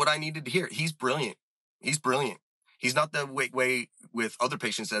that's what I needed to hear. He's brilliant. He's brilliant. He's not the way with other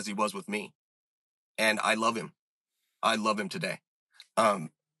patients as he was with me. And I love him. I love him today.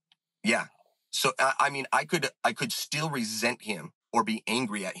 Yeah. So, I mean, I could still resent him or be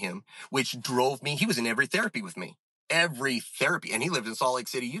angry at him, which drove me. He was in every therapy with me, every therapy. And he lived in Salt Lake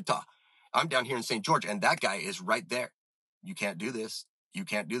City, Utah. I'm down here in St. George, and that guy is right there. You can't do this. You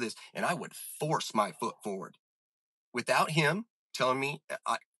can't do this. And I would force my foot forward. Without him telling me,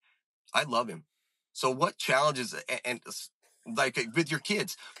 I love him. So what challenges, and like with your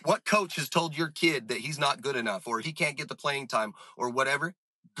kids, what coach has told your kid that he's not good enough or he can't get the playing time or whatever?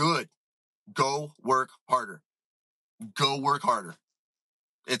 Good. Go work harder. Go work harder.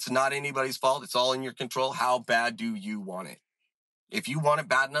 It's not anybody's fault. It's all in your control. How bad do you want it? If you want it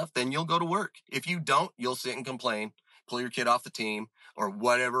bad enough, then you'll go to work. If you don't, you'll sit and complain, pull your kid off the team or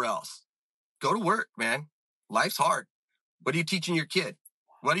whatever else. Go to work, man. Life's hard. What are you teaching your kid?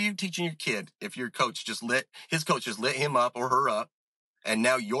 What are you teaching your kid if your coach his coach just lit him up or her up, and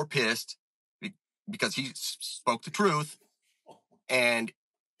now you're pissed because he spoke the truth, and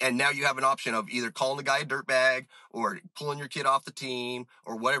now you have an option of either calling the guy a dirtbag or pulling your kid off the team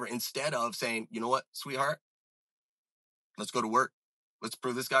or whatever, instead of saying, you know what, sweetheart, let's go to work. Let's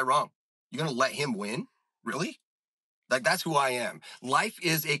prove this guy wrong. You're going to let him win? Really? Like, that's who I am. Life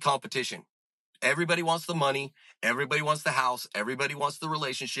is a competition. Everybody wants the money. Everybody wants the house. Everybody wants the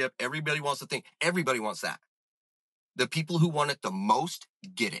relationship. Everybody wants the thing. Everybody wants that. The people who want it the most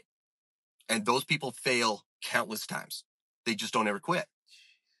get it. And those people fail countless times. They just don't ever quit.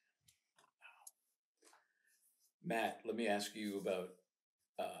 Matt, let me ask you about,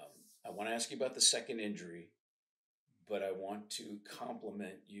 I want to ask you about the second injury, but I want to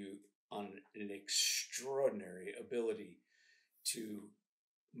compliment you on an extraordinary ability to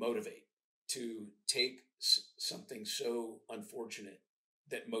motivate, to take something so unfortunate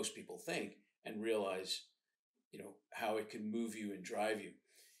that most people think and realize, how it can move you and drive you.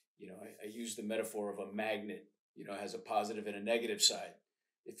 I use the metaphor of a magnet, has a positive and a negative side.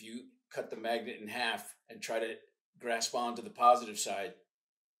 If you cut the magnet in half and try to grasp onto the positive side,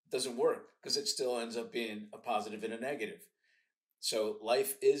 it doesn't work because it still ends up being a positive and a negative. So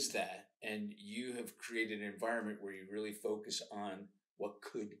life is that, and you have created an environment where you really focus on what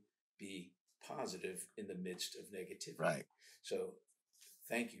could be positive in the midst of negativity. Right. So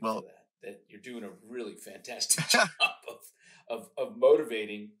thank you for that you're doing a really fantastic job of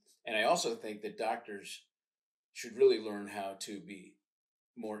motivating. And I also think that doctors should really learn how to be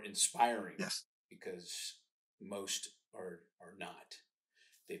more inspiring. Yes. Because most are not.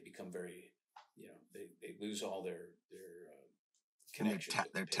 They've become very, they lose all their connection.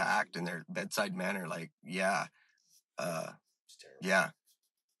 Their tact and their bedside manner. Like, yeah. It's terrible. Yeah.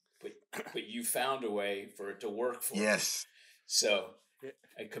 But you found a way for it to work for you. Yes. So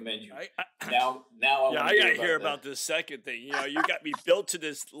I commend you. I I gotta hear about this second thing. You got me built to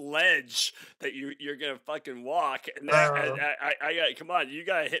this ledge that you're gonna fucking walk, and I got, come on, you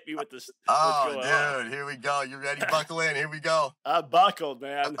gotta hit me with this. Oh, dude, here we go. You ready? Buckle in. Here we go. I buckled,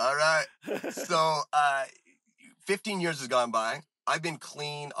 man. All right. So, 15 years has gone by. I've been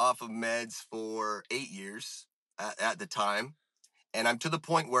clean off of meds for 8 years at the time, and I'm to the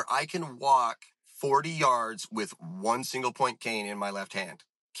point where I can walk 40 yards with one single point cane in my left hand.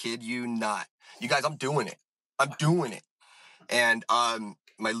 Kid you not. You guys, I'm doing it. And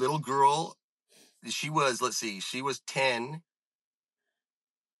my little girl, she was 8. She was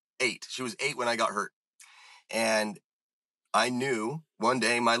 8 when I got hurt. And I knew one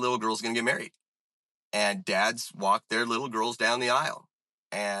day my little girl's going to get married. And dads walk their little girls down the aisle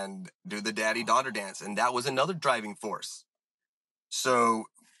and do the daddy-daughter dance. And that was another driving force. So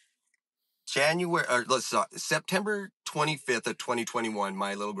September 25th of 2021,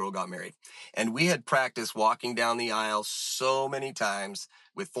 my little girl got married. And we had practiced walking down the aisle so many times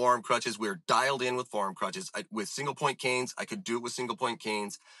with forearm crutches. We were dialed in with forearm crutches. With single point canes, I could do it with single point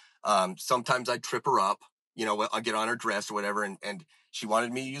canes. Sometimes I'd trip her up, I'd get on her dress or whatever. And she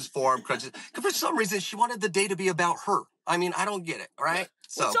wanted me to use forearm crutches. For some reason, she wanted the day to be about her. I mean, I don't get it, right?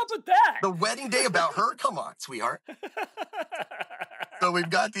 What's up with that? The wedding day about her? Come on, sweetheart. So we've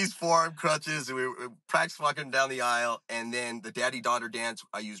got these forearm crutches. We practice walking down the aisle. And then the daddy-daughter dance,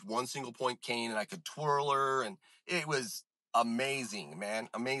 I used one single point cane and I could twirl her. And it was amazing, man.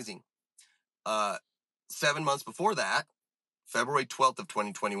 Amazing. 7 months before that, February 12th of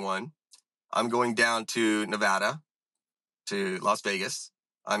 2021, I'm going down to Nevada, to Las Vegas.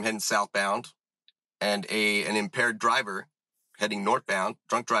 I'm heading southbound. And an impaired driver heading northbound,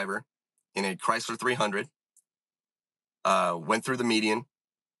 drunk driver, in a Chrysler 300, went through the median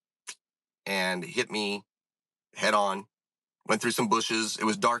and hit me head on. Went through some bushes. It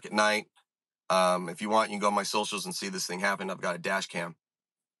was dark at night. If you want, you can go on my socials and see this thing happen. I've got a dash cam.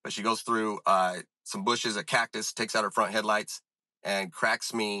 But she goes through some bushes, a cactus, takes out her front headlights, and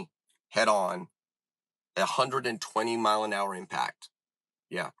cracks me head on. 120 mile an hour impact.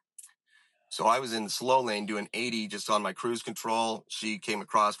 Yeah. So I was in the slow lane doing 80 just on my cruise control. She came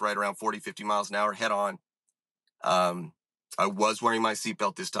across right around 40, 50 miles an hour head on. I was wearing my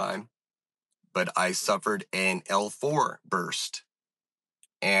seatbelt this time, but I suffered an L4 burst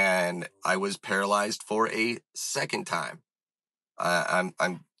and I was paralyzed for a second time. I'm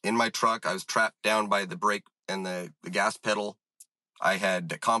in my truck. I was trapped down by the brake and the gas pedal. I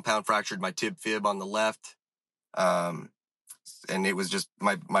had compound fractured my tib fib on the left. And it was just,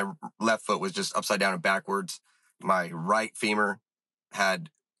 my left foot was just upside down and backwards. My right femur had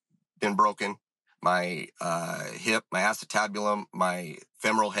been broken. My hip, my acetabulum, my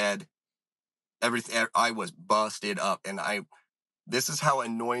femoral head, everything. I was busted up. And this is how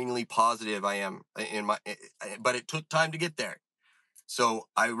annoyingly positive I am but it took time to get there. So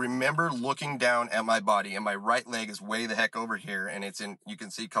I remember looking down at my body, and my right leg is way the heck over here. And you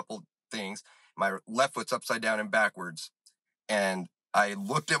can see a couple things. My left foot's upside down and backwards. And I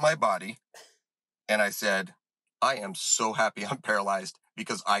looked at my body and I said, I am so happy I'm paralyzed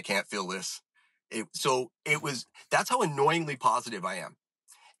because I can't feel this. That's how annoyingly positive I am.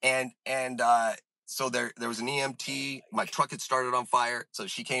 So there was an EMT. My truck had started on fire. So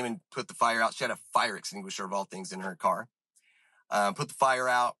she came and put the fire out. She had a fire extinguisher of all things in her car. Put the fire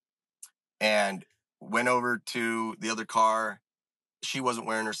out and went over to the other car. She wasn't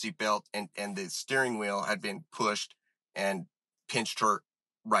wearing her seatbelt, and the steering wheel had been pushed and pinched her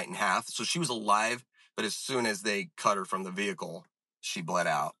right in half. So she was alive, but as soon as they cut her from the vehicle, she bled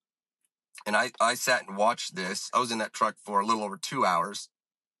out. And I sat and watched this. I was in that truck for a little over 2 hours.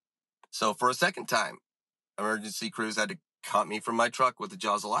 So for a second time, emergency crews had to cut me from my truck with the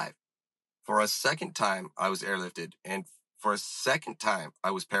jaws alive. For a second time, I was airlifted. And for a second time,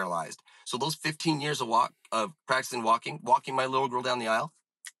 I was paralyzed. So those 15 years of practicing walking my little girl down the aisle,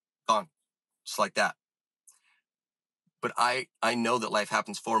 gone. Just like that. But I know that life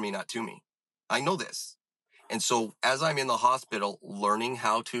happens for me, not to me. I know this. And so as I'm in the hospital, learning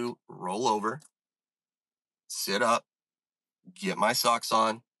how to roll over, sit up, get my socks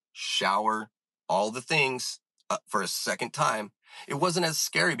on, shower, all the things for a second time, it wasn't as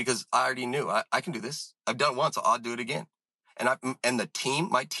scary because I already knew I can do this. I've done it once. I'll do it again. And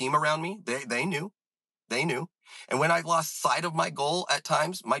my team around me, they knew. And when I lost sight of my goal at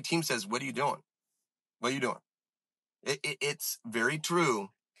times, my team says, what are you doing? What are you doing? It's very true.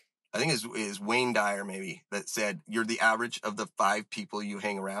 I think it is Wayne Dyer maybe that said, you're the average of the 5 people you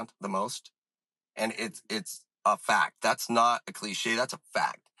hang around the most. And it's a fact. That's not a cliche. That's a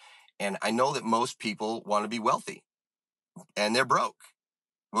fact. And I know that most people want to be wealthy and they're broke.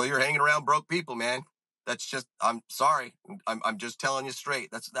 Well, you're hanging around broke people, man. That's just, I'm sorry. I'm just telling you straight.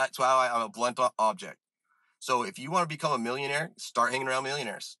 That's why I'm a blunt object. So if you want to become a millionaire, start hanging around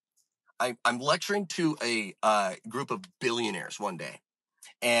millionaires. I'm lecturing to a group of billionaires one day.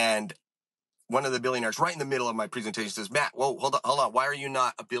 And one of the billionaires right in the middle of my presentation says, Matt, whoa, hold on. Why are you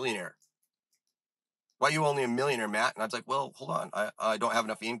not a billionaire? Why are you only a millionaire, Matt? And I was like, well, hold on. I don't have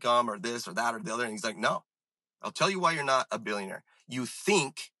enough income or this or that or the other. And he's like, no, I'll tell you why you're not a billionaire. You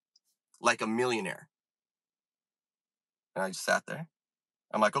think like a millionaire. And I just sat there.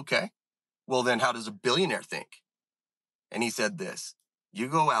 I'm like, okay, well then how does a billionaire think? And he said this, you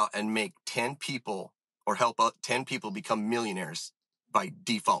go out and make 10 people or help 10 people become millionaires. By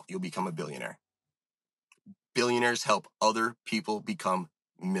default, you'll become a billionaire. Billionaires help other people become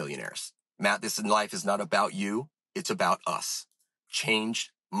millionaires. Matt, this in life is not about you. It's about us.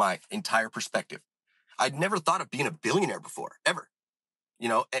 Change my entire perspective. I'd never thought of being a billionaire before, ever.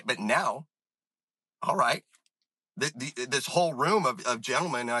 But now, all right, this whole room of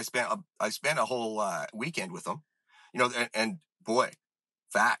gentlemen, I spent a whole weekend with them, and boy,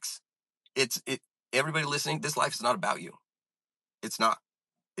 facts. Everybody listening, this life is not about you. It's not.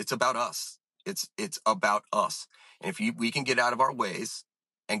 It's about us. It's about us. And if we can get out of our ways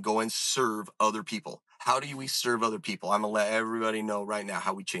and go and serve other people. How do we serve other people? I'm going to let everybody know right now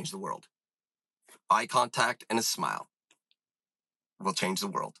how we change the world. Eye contact and a smile will change the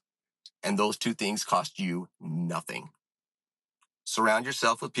world. And those two things cost you nothing. Surround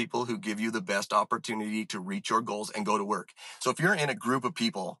yourself with people who give you the best opportunity to reach your goals and go to work. So if you're in a group of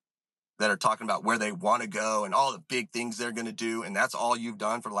people that are talking about where they want to go and all the big things they're going to do, and that's all you've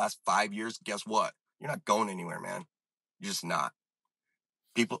done for the last 5 years, guess what? You're not going anywhere, man. You're just not.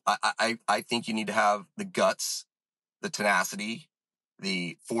 People, I think you need to have the guts, the tenacity,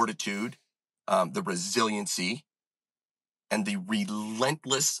 the fortitude, the resiliency, and the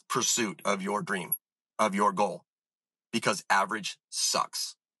relentless pursuit of your dream, of your goal, because average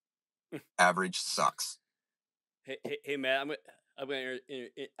sucks. Average sucks. Hey, Matt, I'm going to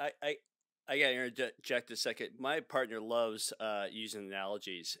I got to interject a second. My partner loves using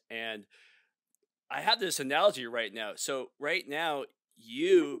analogies, and I have this analogy right now. So right now,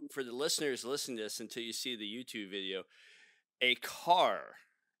 you, for the listeners, listen to this until you see the YouTube video. A car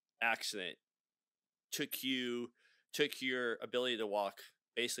accident took your ability to walk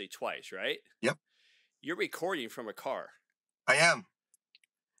basically twice, right? Yep. You're recording from a car. I am.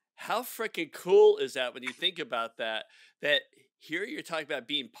 How freaking cool is that when you think about that? That here you're talking about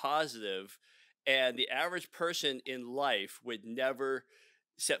being positive, and the average person in life would never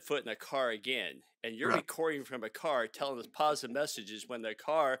set foot in a car again. And you're recording from a car, telling us positive messages when the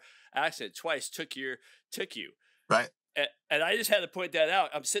car accident twice took you. Right. And I just had to point that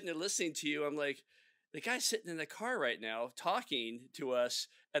out. I'm sitting there listening to you. I'm like, the guy's sitting in the car right now talking to us,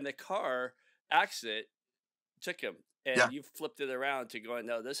 and the car accident took him. And you flipped it around to going,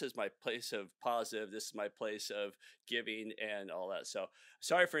 no, this is my place of positive. This is my place of giving and all that. So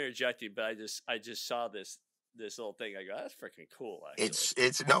sorry for interjecting, but I just saw this little thing. I go, that's freaking cool. Actually.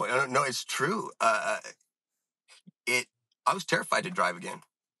 It's true. I was terrified to drive again.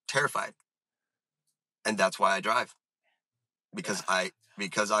 Terrified. And that's why I drive. Because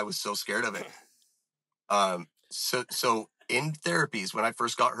I was so scared of it. So in therapies, when I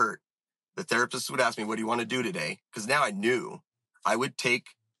first got hurt, the therapist would ask me, what do you want to do today? Because now I knew I would take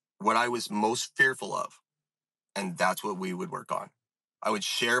what I was most fearful of, and that's what we would work on. I would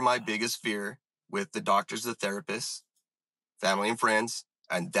share my biggest fear with the doctors, the therapists, family and friends,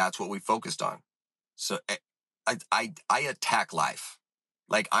 and that's what we focused on. So I attack life.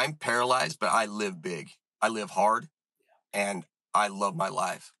 Like, I'm paralyzed, but I live big. I live hard, and I love my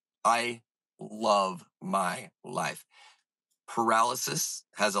life. I love my life. Paralysis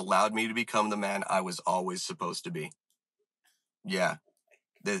has allowed me to become the man I was always supposed to be. Yeah.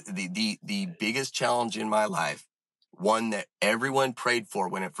 The biggest challenge in my life, one that everyone prayed for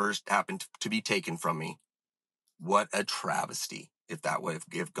when it first happened to be taken from me. What a travesty if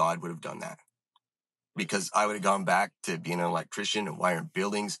God would have done that. Because I would have gone back to being an electrician and wiring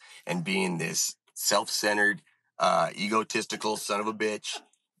buildings and being this self-centered, egotistical son of a bitch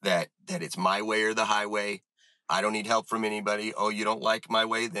that it's my way or the highway. I don't need help from anybody. Oh, you don't like my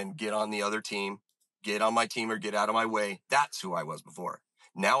way? Then get on the other team. Get on my team or get out of my way. That's who I was before.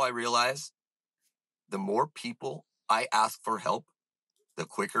 Now I realize the more people I ask for help, the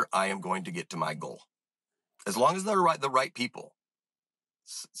quicker I am going to get to my goal. As long as they're the right people.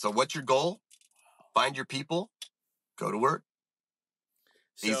 So what's your goal? Find your people. Go to work.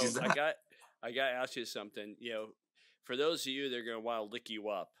 So Easy as that. I got to ask you something. For those of you that are going to want to lick you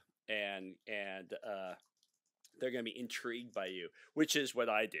up and they're going to be intrigued by you, which is what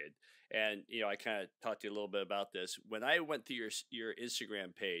I did. And, I kind of talked to you a little bit about this. When I went through your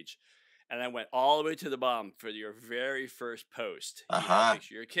Instagram page and I went all the way to the bottom for your very first post, you had a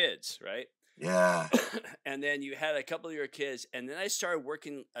picture of your kids, right? Yeah. And then you had a couple of your kids. And then I started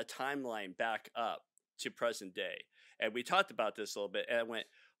working a timeline back up to present day. And we talked about this a little bit. And I went,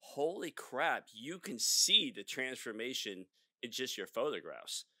 holy crap, you can see the transformation in just your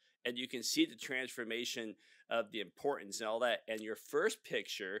photographs. And you can see the transformation of the importance and all that. And your first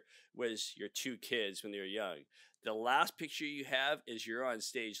picture was your two kids when they were young. The last picture you have is you're on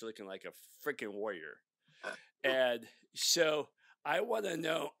stage looking like a freaking warrior. And so I want to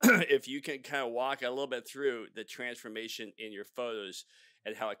know if you can kind of walk a little bit through the transformation in your photos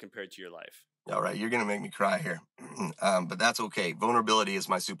and how it compared to your life. All right, you're going to make me cry here. But that's okay. Vulnerability is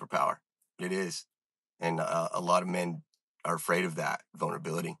my superpower. It is. And a lot of men are afraid of that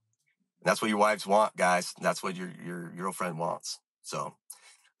vulnerability. And that's what your wives want, guys. That's what your girlfriend wants. So,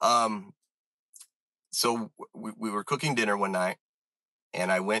 we were cooking dinner one night,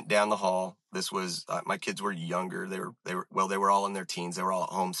 and I went down the hall. This was, my kids were younger. They were all in their teens. They were all at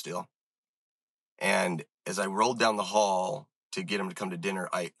home still. And as I rolled down the hall to get them to come to dinner,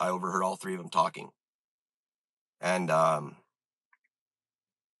 I overheard all three of them talking. And,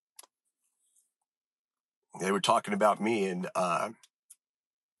 they were talking about me and,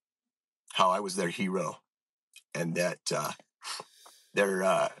 how I was their hero, and that,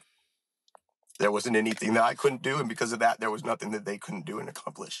 there wasn't anything that I couldn't do. And because of that, there was nothing that they couldn't do and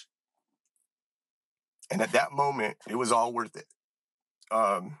accomplish. And at that moment, it was all worth it.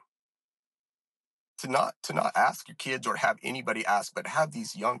 To not ask your kids or have anybody ask, but have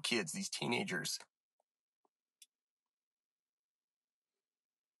these young kids, these teenagers,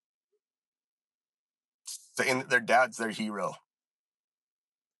 saying that their dad's their hero.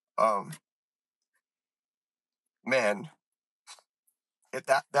 Man,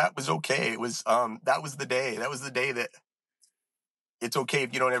 that was okay. It was, that was the day. That was the day that it's okay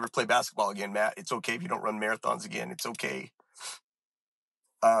if you don't ever play basketball again, Matt. It's okay if you don't run marathons again. It's okay.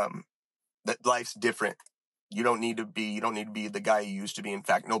 That life's different. You don't need to be the guy you used to be. In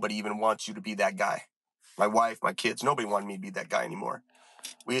fact, nobody even wants you to be that guy. My wife, my kids, nobody wanted me to be that guy anymore.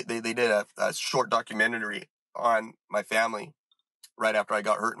 They did a short documentary on my family right after I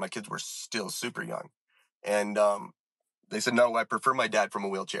got hurt. My kids were still super young. And, they said, no, I prefer my dad from a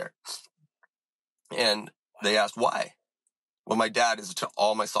wheelchair. And they asked why. Well, my dad is to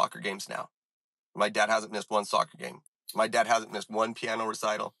all my soccer games now. My dad hasn't missed one soccer game. My dad hasn't missed one piano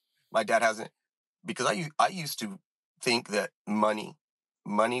recital. My dad hasn't, because I used to think that money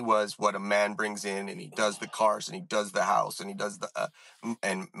was what a man brings in, and he does the cars, and he does the house, and he does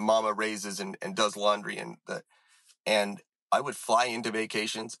and mama raises and does laundry, and I would fly into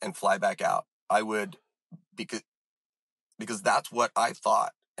vacations and fly back out. I would, because that's what I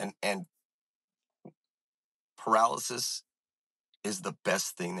thought. And paralysis is the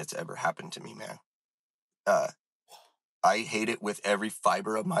best thing that's ever happened to me, man. I hate it with every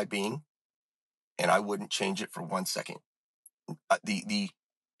fiber of my being, and I wouldn't change it for 1 second. It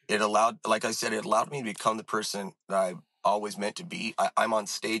allowed, like I said, it allowed me to become the person that I've always meant to be. I'm on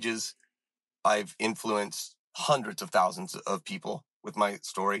stages. I've influenced hundreds of thousands of people with my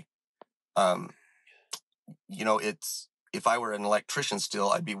story. If I were an electrician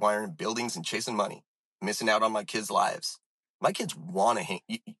still, I'd be wiring buildings and chasing money, missing out on my kids' lives. My kids want to hang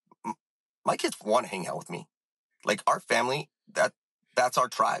out with me. Like, our family, that's our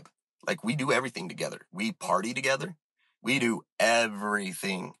tribe. Like, we do everything together. We party together. We do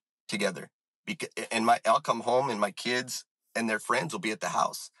everything together. I'll come home and my kids and their friends will be at the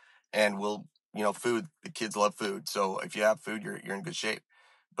house, and we'll, food. The kids love food. So if you have food, you're in good shape.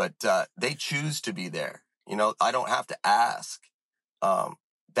 But, they choose to be there. I don't have to ask.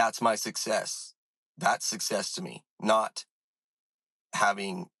 That's my success. That's success to me, not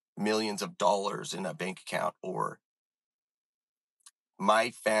having millions of dollars in a bank account, or my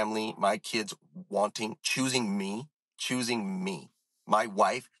family, my kids choosing me, my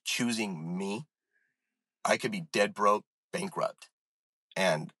wife choosing me. I could be dead broke, bankrupt,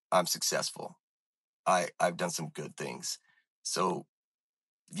 and I'm successful. I've done some good things. So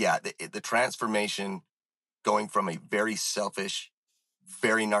yeah, the transformation, going from a very selfish,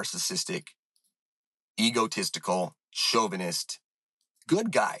 very narcissistic, egotistical, chauvinist,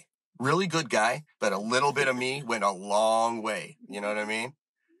 good guy, really good guy, but a little bit of me went a long way. You know what I mean?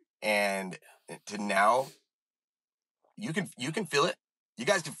 And to now, you can feel it. You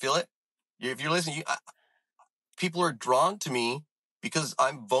guys can feel it. If you're listening, people are drawn to me because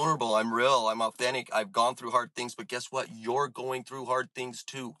I'm vulnerable, I'm real, I'm authentic, I've gone through hard things. But guess what? You're going through hard things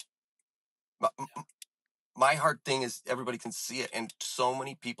too. My hard thing is everybody can see it, and so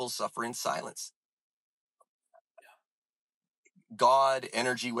many people suffer in silence. God,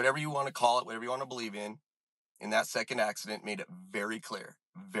 energy, whatever you want to call it, whatever you want to believe in that second accident made it very clear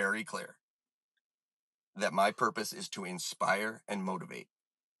that my purpose is to inspire and motivate.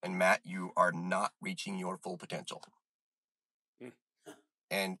 And Matt, you are not reaching your full potential.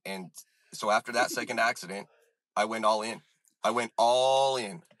 And so after that second accident, I went all in.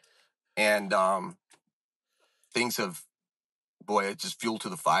 And things have, boy, it's just fuel to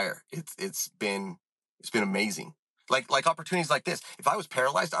the fire. It's been amazing. Like opportunities like this. If I was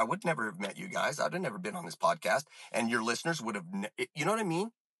paralyzed, I would never have met you guys. I'd have never been on this podcast, and your listeners would have. You know what I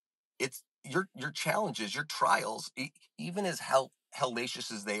mean? It's your challenges, your trials, even as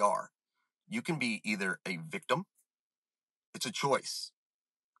hellacious as they are. You can be either a victim. It's a choice,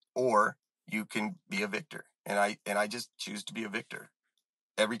 or you can be a victor. And I just choose to be a victor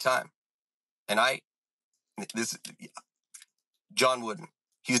every time. And John Wooden,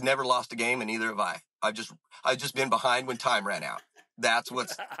 he's never lost a game, and neither have I. I've just been behind when time ran out. That's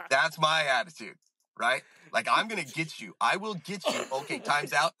my attitude, right? Like, I'm going to get you. I will get you. Okay,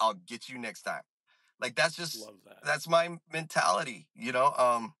 time's out. I'll get you next time. Like, that's my mentality,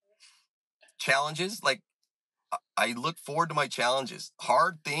 challenges. Like, I look forward to my challenges,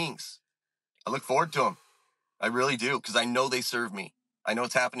 hard things. I look forward to them. I really do. Cause I know they serve me. I know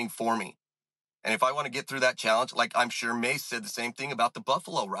it's happening for me. And if I want to get through that challenge, like I'm sure Mace said the same thing about the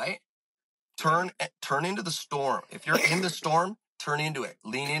buffalo, right? Turn into the storm. If you're in the storm, turn into it,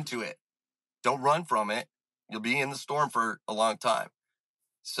 lean into it. Don't run from it. You'll be in the storm for a long time.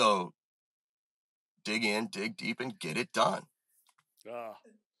 So dig in, dig deep, and get it done. Oh.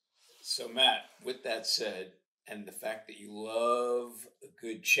 So Matt, with that said, and the fact that you love a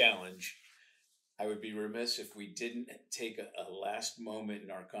good challenge, I would be remiss if we didn't take a last moment in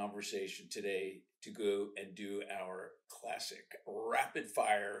our conversation today to go and do our classic rapid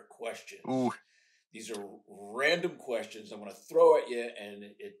fire questions. Ooh. These are random questions I'm going to throw at you, and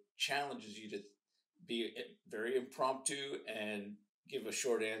it challenges you to be very impromptu and give a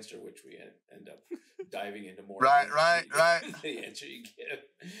short answer, which we end up diving into more. Right. The answer you give.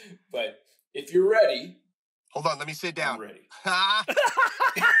 But if you're ready. Hold on, let me sit down. I'm ready.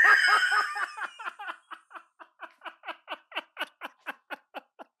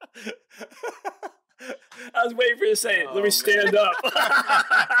 I was waiting for you to say it. Let me stand up.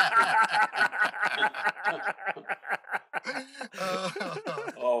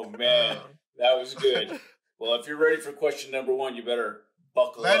 Oh, man. That was good. Well, if you're ready for question number one, you better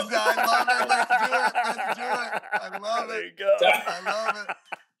buckle up. I love it. Let's do it. I love it. There you go. I love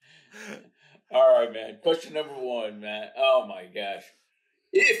it. All right, man. Question number one, Matt. Oh, my gosh.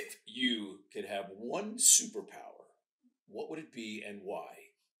 If you could have one superpower, what would it be and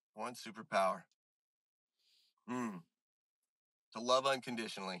why? One superpower. To love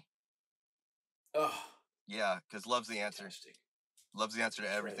unconditionally. Oh. Yeah, because love's the answer. Fantastic. Love's the answer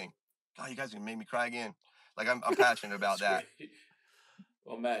to everything. God, you guys are going to make me cry again. Like, I'm passionate about that. Great.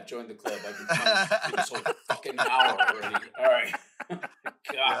 Well, Matt, join the club. I've been trying to do this whole fucking hour already. All right. God.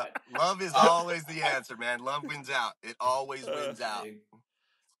 Yeah, love is always the answer, man. Love wins out. It always wins out.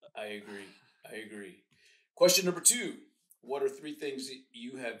 I agree. Question number two. What are 3 things that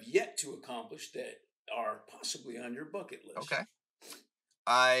you have yet to accomplish that are possibly on your bucket list? Okay.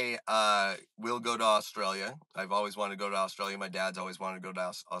 I will go to Australia. I've always wanted to go to Australia. My dad's always wanted to go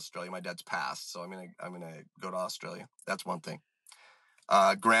to Australia. My dad's passed, so I'm gonna go to Australia. That's one thing.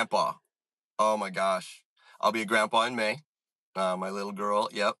 Grandpa. Oh my gosh, I'll be a grandpa in May. My little girl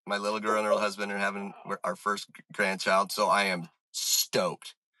and her husband are having our first grandchild, so I am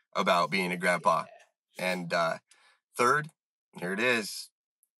stoked about being a grandpa. And third, here it is.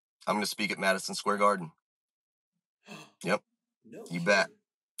 I'm going to speak at Madison Square Garden. Yep. No, you bet.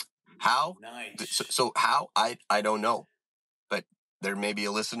 How? Nice. So how? I don't know, but there may be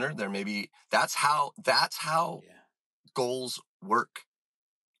a listener. There may be. That's how goals work.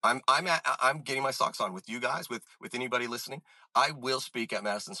 I'm getting my socks on with you guys, with anybody listening. I will speak at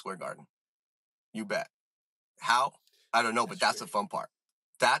Madison Square Garden. You bet. How? I don't know, but that's the fun part.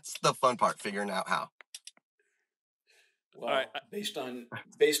 That's the fun part, figuring out how. Well, based on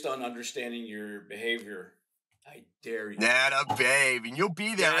understanding your behavior, I dare you. Nana, babe, and you'll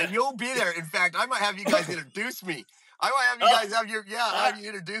be there. And you'll be there. In fact, I might have you guys introduce me. I might have you guys have you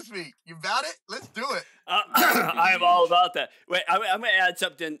introduce me. You about it? Let's do it. I am all about that. Wait, I'm going to add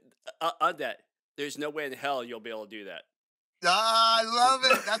something on that. There's no way in hell you'll be able to do that. I love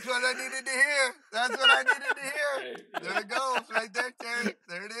it. That's what I needed to hear. There it goes, right there, Terry.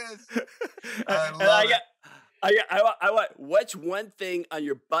 There it is. I love it. I want. What's one thing on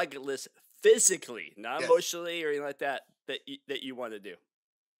your bucket list physically, not emotionally or anything like that you want to do?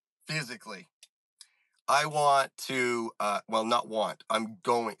 Physically, I want to. Not want. I'm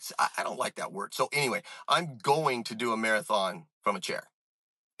going. I don't like that word. So anyway, I'm going to do a marathon from a chair,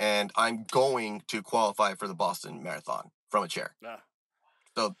 and I'm going to qualify for the Boston Marathon from a chair.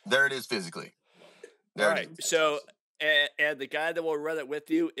 So there it is physically. All right. So, and the guy that will run it with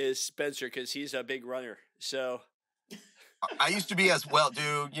you is Spencer, because he's a big runner. So I used to be as well,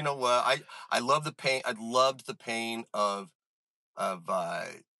 dude. You know what? I love the pain. I loved the pain of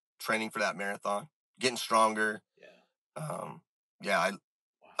training for that marathon, getting stronger. Yeah.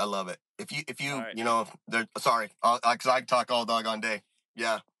 I love it. If you right. Sorry, because I talk all doggone day.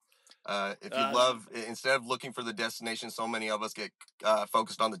 Yeah. If you love, instead of looking for the destination, so many of us get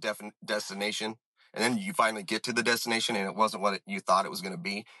focused on the destination, and then you finally get to the destination and it wasn't what you thought it was going to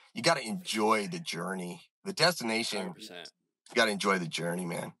be. You got to enjoy the journey. The destination, 100%. you got to enjoy the journey,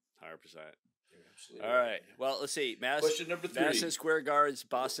 man. 100%. All right. Well, let's see. Question number 3. Madison Square Garden's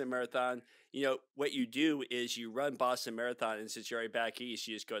Boston Marathon. You know, what you do is you run Boston Marathon, and since you're already back east,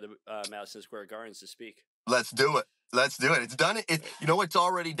 you just go to Madison Square Gardens to speak. Let's do it. Let's do it. It's done. You know, it's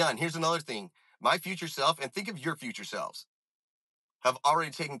already done. Here's another thing. My future self, and think of your future selves, have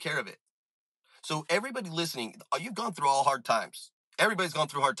already taken care of it. So everybody listening, you've gone through all hard times. Everybody's gone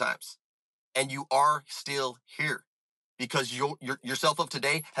through hard times. And you are still here because yourself of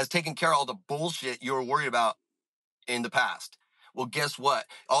today has taken care of all the bullshit you were worried about in the past. Well, guess what?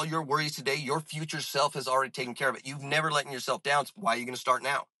 All your worries today, your future self has already taken care of it. You've never letting yourself down. So why are you going to start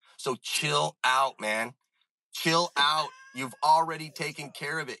now? So chill out, man. Chill out. You've already taken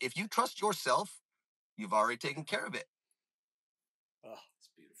care of it. If you trust yourself, you've already taken care of it. Oh, that's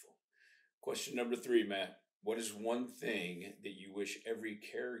beautiful. Question number 3, Matt. What is one thing that you wish every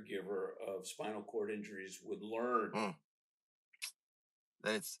caregiver of spinal cord injuries would learn?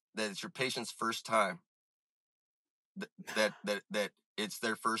 That it's your patient's first time. That it's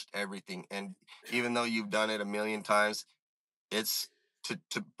their first everything. And even though you've done it a million times, it's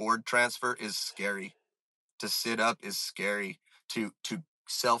to board transfer is scary. To sit up is scary. To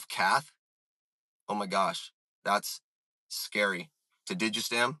self-cath, oh my gosh, that's scary. To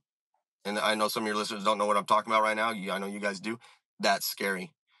digistem, and I know some of your listeners don't know what I'm talking about right now. I know you guys do. That's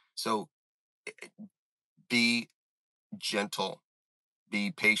scary. So be gentle,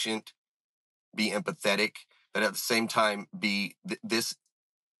 be patient, be empathetic, but at the same time, this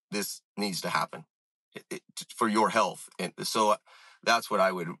needs to happen for your health. And so that's what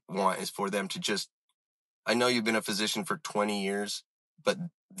I would want, is for them to just, I know you've been a physician for 20 years, but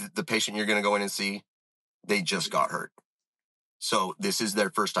the patient you're going to go in and see, they just got hurt. So this is their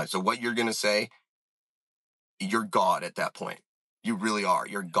first time. So what you're going to say, you're God at that point. You really are.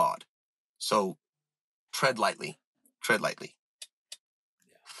 You're God. So tread lightly. Tread lightly.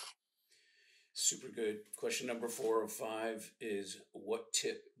 Yeah. Super good. Question number 4 of 5 is, what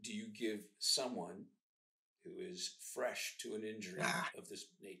tip do you give someone who is fresh to an injury of this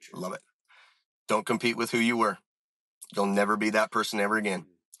nature? Love it. Don't compete with who you were. You'll never be that person ever again.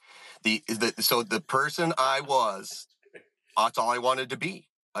 So the person I was, that's all I wanted to be.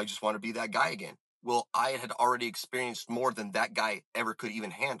 I just want to be that guy again. Well, I had already experienced more than that guy ever could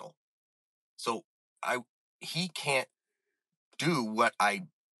even handle. So he can't do what I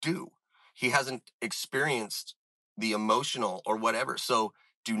do. He hasn't experienced the emotional or whatever. So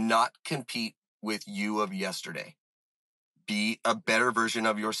do not compete with you of yesterday. Be a better version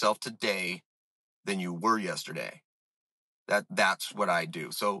of yourself today than you were yesterday. That's what I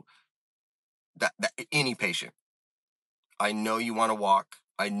do. So that any patient, I know you want to walk.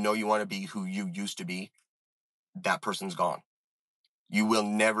 I know you want to be who you used to be. That person's gone. You will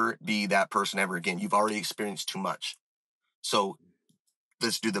never be that person ever again. You've already experienced too much. So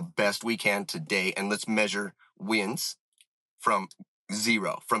let's do the best we can today, and let's measure wins from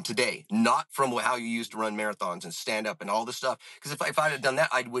 0, from today, not from how you used to run marathons and stand up and all this stuff. Because if I had done that,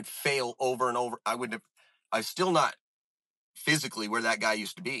 I would fail over and over. I'm still not physically where that guy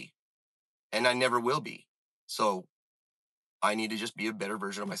used to be, and I never will be. So I need to just be a better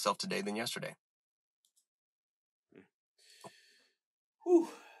version of myself today than yesterday. Whew.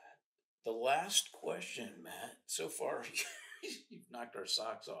 The last question, Matt. So far, you've knocked our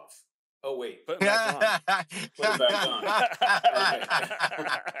socks off. Oh, wait. Put them back on. Put them back on.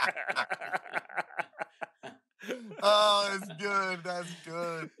 Oh, that's good. That's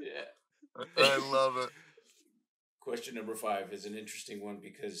good. Yeah. I love it. Question number 5 is an interesting one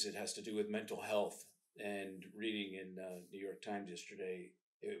because it has to do with mental health. And reading in New York Times yesterday,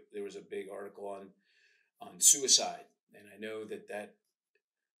 there was a big article on suicide. And I know that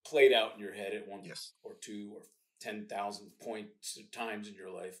played out in your head at one or 2 or 10,000 points of times in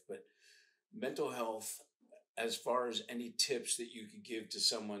your life. But mental health, as far as any tips that you could give to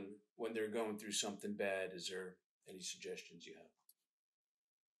someone when they're going through something bad, is there any suggestions you have?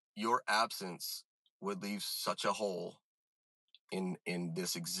 Your absence would leave such a hole in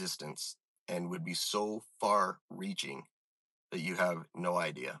this existence and would be so far reaching that you have no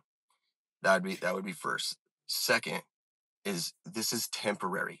idea. That would be first. Second is, this is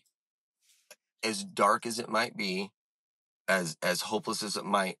temporary. As dark as it might be, as hopeless as it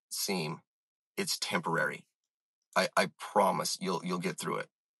might seem, it's temporary. I promise you'll get through it.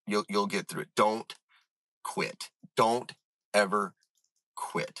 You'll get through it. Don't quit. Don't ever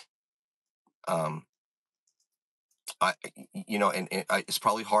quit. It's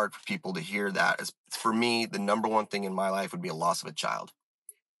probably hard for people to hear that. For me, the number one thing in my life would be a loss of a child.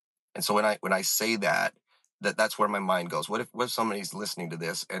 And so when I say that's where my mind goes. What if somebody's listening to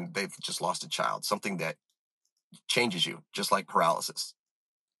this and they've just lost a child, something that changes you, just like paralysis.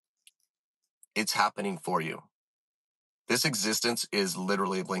 It's happening for you. This existence is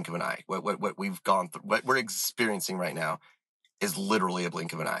literally a blink of an eye. What we've gone through, what we're experiencing right now is literally a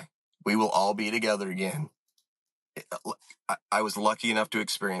blink of an eye. We will all be together again. I was lucky enough to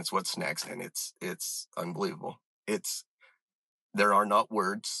experience what's next, and it's unbelievable. There are not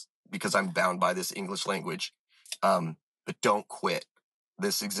words because I'm bound by this English language. But don't quit.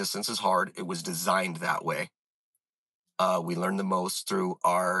 This existence is hard. It was designed that way. We learn the most through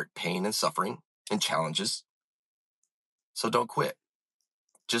our pain and suffering and challenges. So don't quit.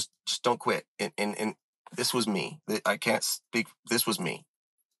 Just don't quit. And this was me. I can't speak. This was me.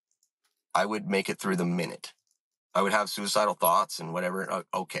 I would make it through the minute. I would have suicidal thoughts and whatever.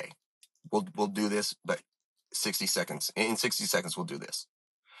 Okay, we'll do this, but 60 seconds. In 60 seconds, we'll do this.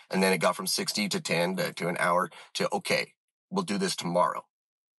 And then it got from 60 to 10 to an hour to, okay, we'll do this tomorrow.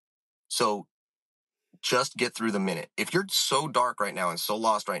 So just get through the minute. If you're so dark right now and so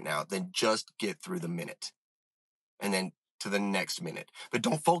lost right now, then just get through the minute. And then to the next minute. But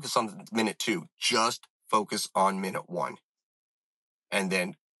don't focus on minute 2. Just focus on minute 1. And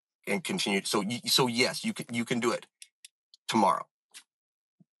then continue. So yes, you can do it tomorrow.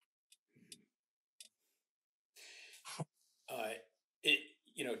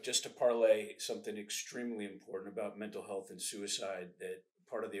 Just to parlay something extremely important about mental health and suicide, that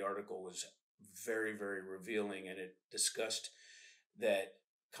part of the article was very, very revealing, and it discussed that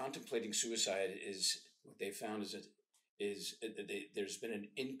contemplating suicide is what they found there's been an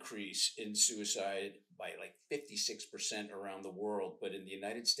increase in suicide by like 56% around the world, but in the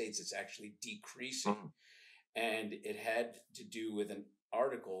United States, it's actually decreasing. Mm-hmm. And it had to do with an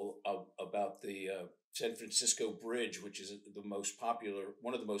article about the San Francisco Bridge, which is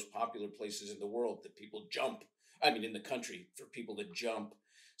one of the most popular places in the world that people jump. In the country, for people to jump.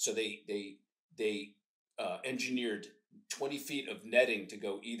 So they engineered 20 feet of netting to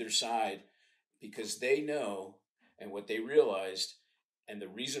go either side, because they know, and what they realized, and the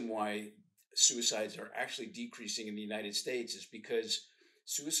reason why suicides are actually decreasing in the United States is because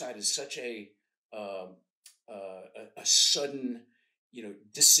suicide is such a sudden,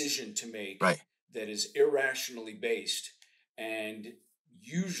 decision to make, right, that is irrationally based. And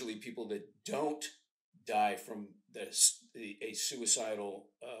usually people that don't die from a suicidal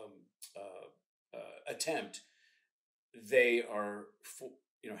attempt, they are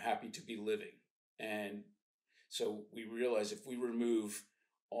happy to be living. And so we realize if we remove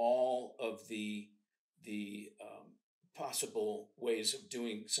all of the possible ways of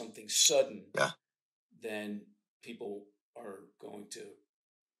doing something sudden, yeah, then people are going to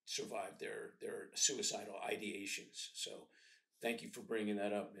survive their suicidal ideations. So thank you for bringing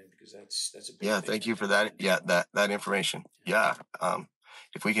that up, man, because that's a big thing. Thank you for that. Yeah, that information. Yeah.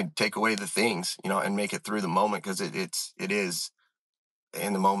 If we can take away the things, and make it through the moment, because it is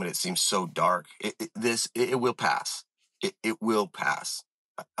in the moment, it seems so dark. It will pass. It will pass.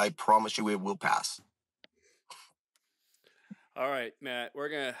 I promise you, it will pass. All right, Matt, we're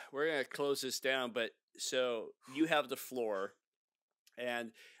gonna close this down, but so you have the floor.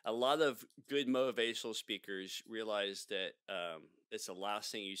 And a lot of good motivational speakers realize that it's the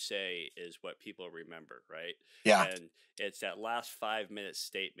last thing you say is what people remember, right? Yeah. And it's that last 5-minute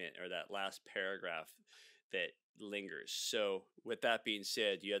statement or that last paragraph that lingers. So with that being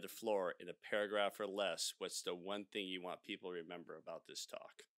said, you have the floor. In a paragraph or less, what's the one thing you want people to remember about this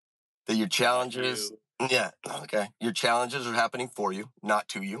talk? That your challenges, your challenges are happening for you, not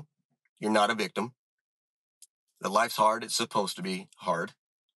to you. You're not a victim. That life's hard. It's supposed to be hard.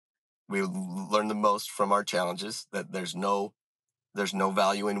 We learn the most from our challenges, that there's no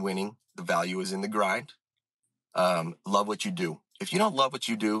value in winning. The value is in the grind. Love what you do. If you don't love what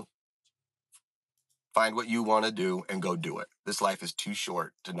you do, find what you want to do and go do it. This life is too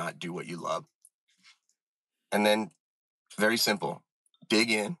short to not do what you love. And then, very simple, dig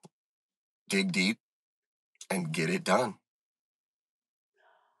in, dig deep, and get it done.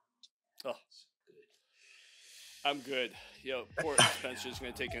 Oh, I'm good. Poor Spencer's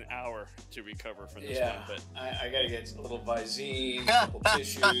going to take an hour to recover from this one. But I got to get a little Visine, a couple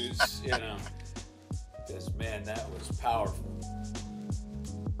tissues, because, man, that was powerful.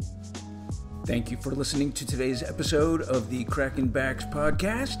 Thank you for listening to today's episode of the Crackin Backs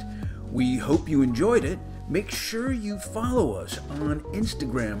Podcast. We hope you enjoyed it. Make sure you follow us on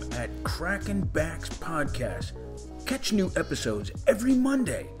Instagram at Crackin Backs Podcast. Catch new episodes every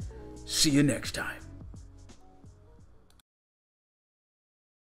Monday. See you next time.